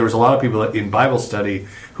that. Because there was a lot of people in Bible study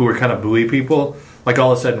who were kind of buoy people. Like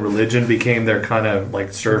all of a sudden religion became their kind of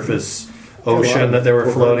like surface ocean that they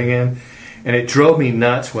were floating in. And it drove me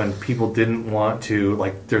nuts when people didn't want to,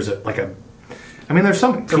 like, there's some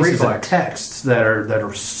pieces of texts that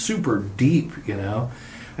are super deep,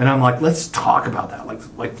 and I'm like, let's talk about that, like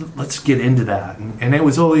let's get into that, and it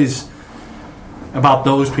was always about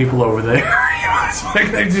those people over there. It's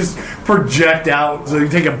like they just project out, so you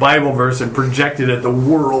take a Bible verse and project it at the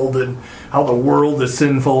world and how the world is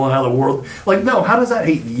sinful and how the world, like, no, how does that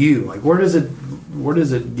hate you? Like, where does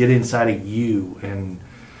it get inside of you? And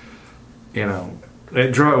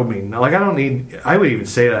it drove me. Like, I would even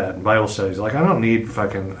say that in Bible studies. Like, I don't need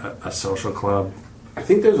fucking a social club. I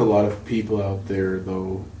think there's a lot of people out there,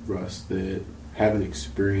 though, Russ, that haven't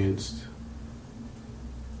experienced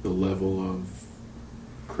the level of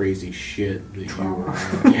crazy shit that trauma.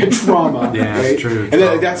 Trauma. Yeah, right? it's true.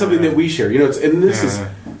 And that's something that we share. This is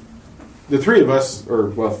the three of us,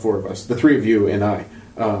 four of us, the three of you and I.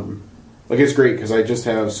 It's great because I just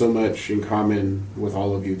have so much in common with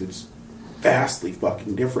all of you that's vastly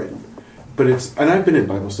fucking different. But and I've been in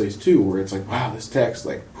Bible studies too, where it's like, wow, this text,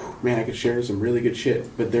 like, man, I could share some really good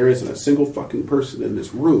shit. But there isn't a single fucking person in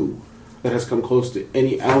this room that has come close to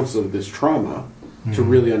any ounce of this trauma to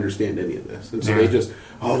really understand any of this. And so they just,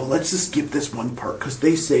 let's just skip this one part because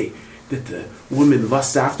they say that the woman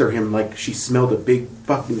lusts after him like she smelled a big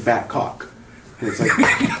fucking fat cock. And it's like,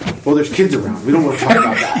 well, there's kids around. We don't want to talk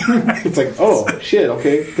about that. It's like, oh, shit,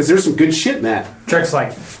 okay. Because there's some good shit in that. Chuck's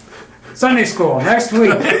like, Sunday school, next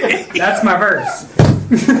week. That's my verse.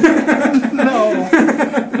 No.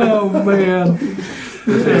 Oh, man.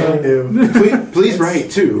 Please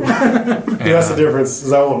write, too. That's the difference,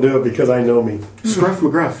 is I won't do it because I know me. Scruff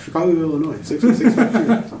McGruff, Chicago, Illinois,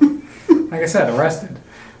 61652. Like I said, arrested.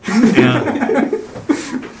 Yeah.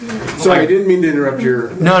 Sorry, I didn't mean to interrupt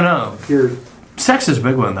your... No. Your Sex is a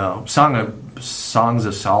big one, though. Songs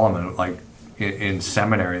of Solomon, like, in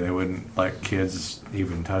seminary, they wouldn't let kids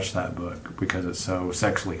even touch that book because it's so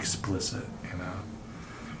sexually explicit,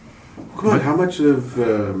 Come on, how many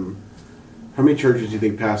churches do you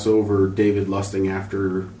think pass over David lusting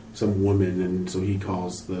after some woman, and so he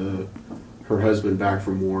calls her husband back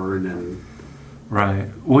from war, and then... Right.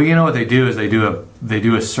 Well, what they do is they do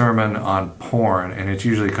a sermon on porn, and it's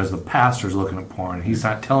usually because the pastor's looking at porn, and he's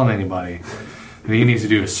not telling anybody that he needs to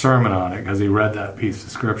do a sermon on it because he read that piece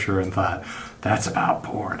of scripture and thought, that's about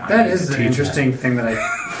porn. That is an interesting thing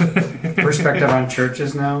that perspective on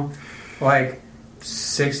churches now. Like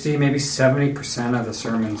 60, maybe 70% of the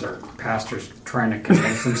sermons are pastors trying to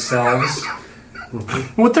convince themselves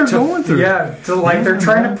what they're going through. Yeah, they're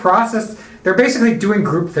trying to process. they're basically doing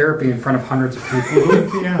group therapy in front of hundreds of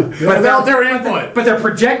people. Yeah. But Without their input. But they're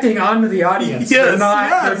projecting onto the audience. Yes, they're not.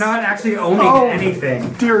 yes. They're not actually owning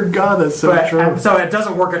anything. Dear God, that's so But, true. so it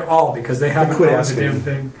doesn't work at all because they haven't quit owned the asking. damn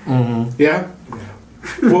thing. Yeah.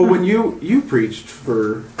 Well, when you preached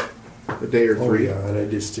for a day or Oh, three, yeah, and I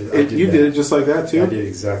just did. you did it just like that too. I did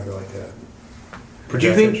exactly like that. Do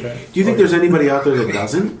you think there's anybody out there that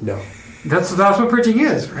doesn't? No. That's what preaching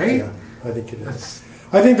is, right? Yeah, I think it is. That's,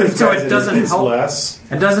 I think there's So guys it that doesn't it's help. less.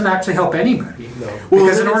 it doesn't actually help anybody. No. Well,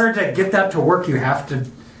 Because in then order to get that to work, you have to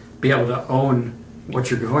be able to own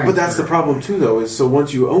what you're going. But that's the through. problem too, though. Is so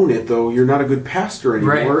once you own it, though, you're not a good pastor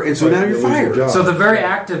anymore, Right. and so Right, now you you're lose your fired. job. So the very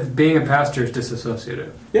act of being a pastor is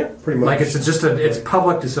disassociative. Yeah. Pretty much. Like it's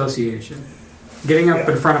public dissociation. Getting up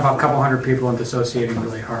in front of a couple hundred people and dissociating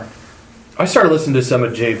really hard. I started listening to some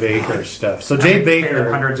of Jay Baker's stuff. So Jay Pay them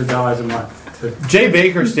Baker, hundreds of dollars a month. Jay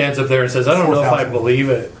Baker stands up there and says, "I don't know if I 4,000. believe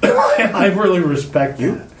it." I really respect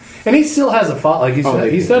you, and he still has a like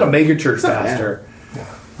he's not a mega church pastor,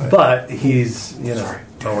 but he's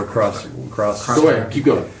we're cross. Go ahead, keep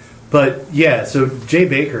going. But yeah, so Jay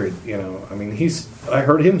Baker, I mean, I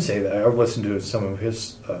heard him say that. I've listened to some of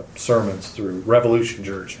his sermons through Revolution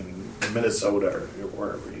Church in Minnesota or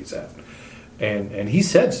wherever he's at, and he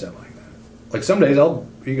said stuff like that. Like some days I'll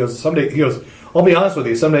be honest with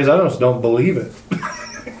you. Some days I just don't believe it.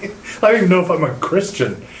 I don't even know if I'm a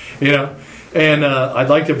Christian, And I'd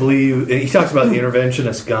like to believe. He talks about the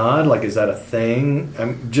interventionist God. Like, is that a thing?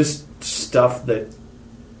 Just stuff that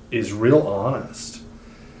is real honest.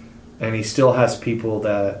 And he still has people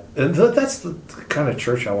that's the kind of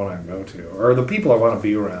church I want to go to, or the people I want to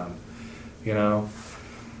be around.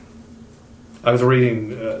 I was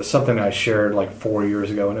reading something I shared like 4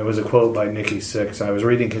 years ago, and it was a quote by Nikki Sixx. I was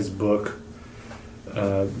reading his book,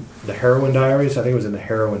 The Heroin Diaries. I think it was in The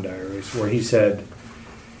Heroin Diaries, where he said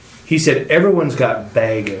everyone's got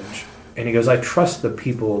baggage, and he goes, I trust the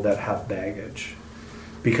people that have baggage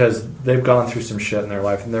because they've gone through some shit in their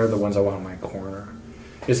life, and they're the ones I want in my corner.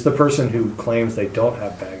 It's the person who claims they don't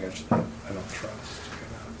have baggage that I don't trust.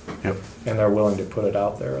 Yep. And they're willing to put it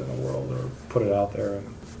out there in the world, or put it out there.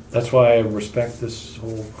 And that's why I respect this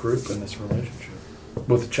whole group and this relationship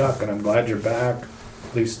with Chuck. And I'm glad you're back,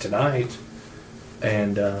 at least tonight.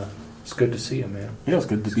 And it's good to see you, man. Yeah, it's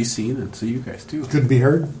good to be seen and see you guys too. Good to be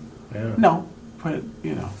heard. Yeah. No, but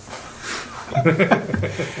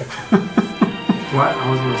What? I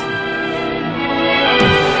wasn't listening.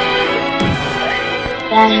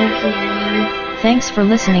 Thanks for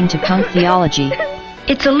listening to Punk Theology.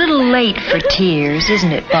 It's a little late for tears,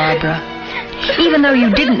 isn't it, Barbara? Even though you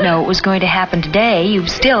didn't know it was going to happen today, you've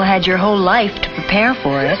still had your whole life to prepare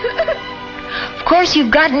for it. Of course,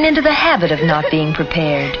 you've gotten into the habit of not being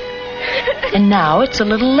prepared. And now it's a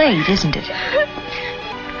little late, isn't it?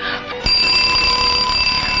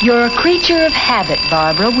 You're a creature of habit,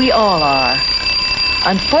 Barbara. We all are.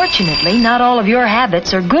 Unfortunately, not all of your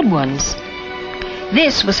habits are good ones.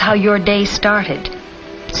 This was how your day started.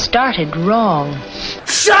 Started wrong.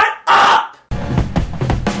 Shut up!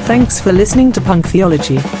 Thanks for listening to Punk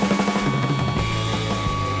Theology.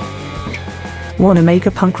 Wanna make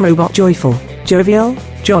a punk robot joyful, jovial,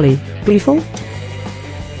 jolly, gleeful?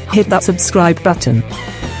 Hit that subscribe button.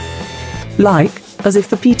 Like, as if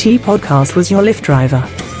the PT podcast was your Lyft driver.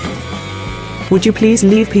 Would you please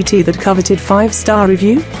leave PT that coveted 5-star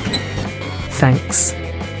review? Thanks.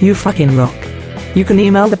 You fucking rock. You can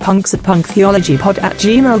email the punks at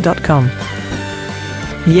punktheologypod@gmail.com.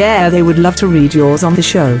 Yeah, they would love to read yours on the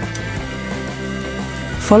show.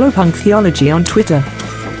 Follow Punk Theology on Twitter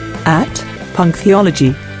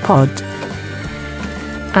 @punktheologypod.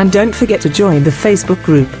 And don't forget to join the Facebook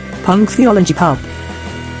group, Punk Theology Pub.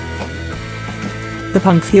 The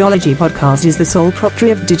Punk Theology podcast is the sole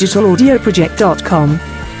property of DigitalAudioProject.com,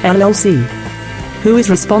 LLC, who is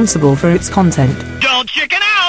responsible for its content.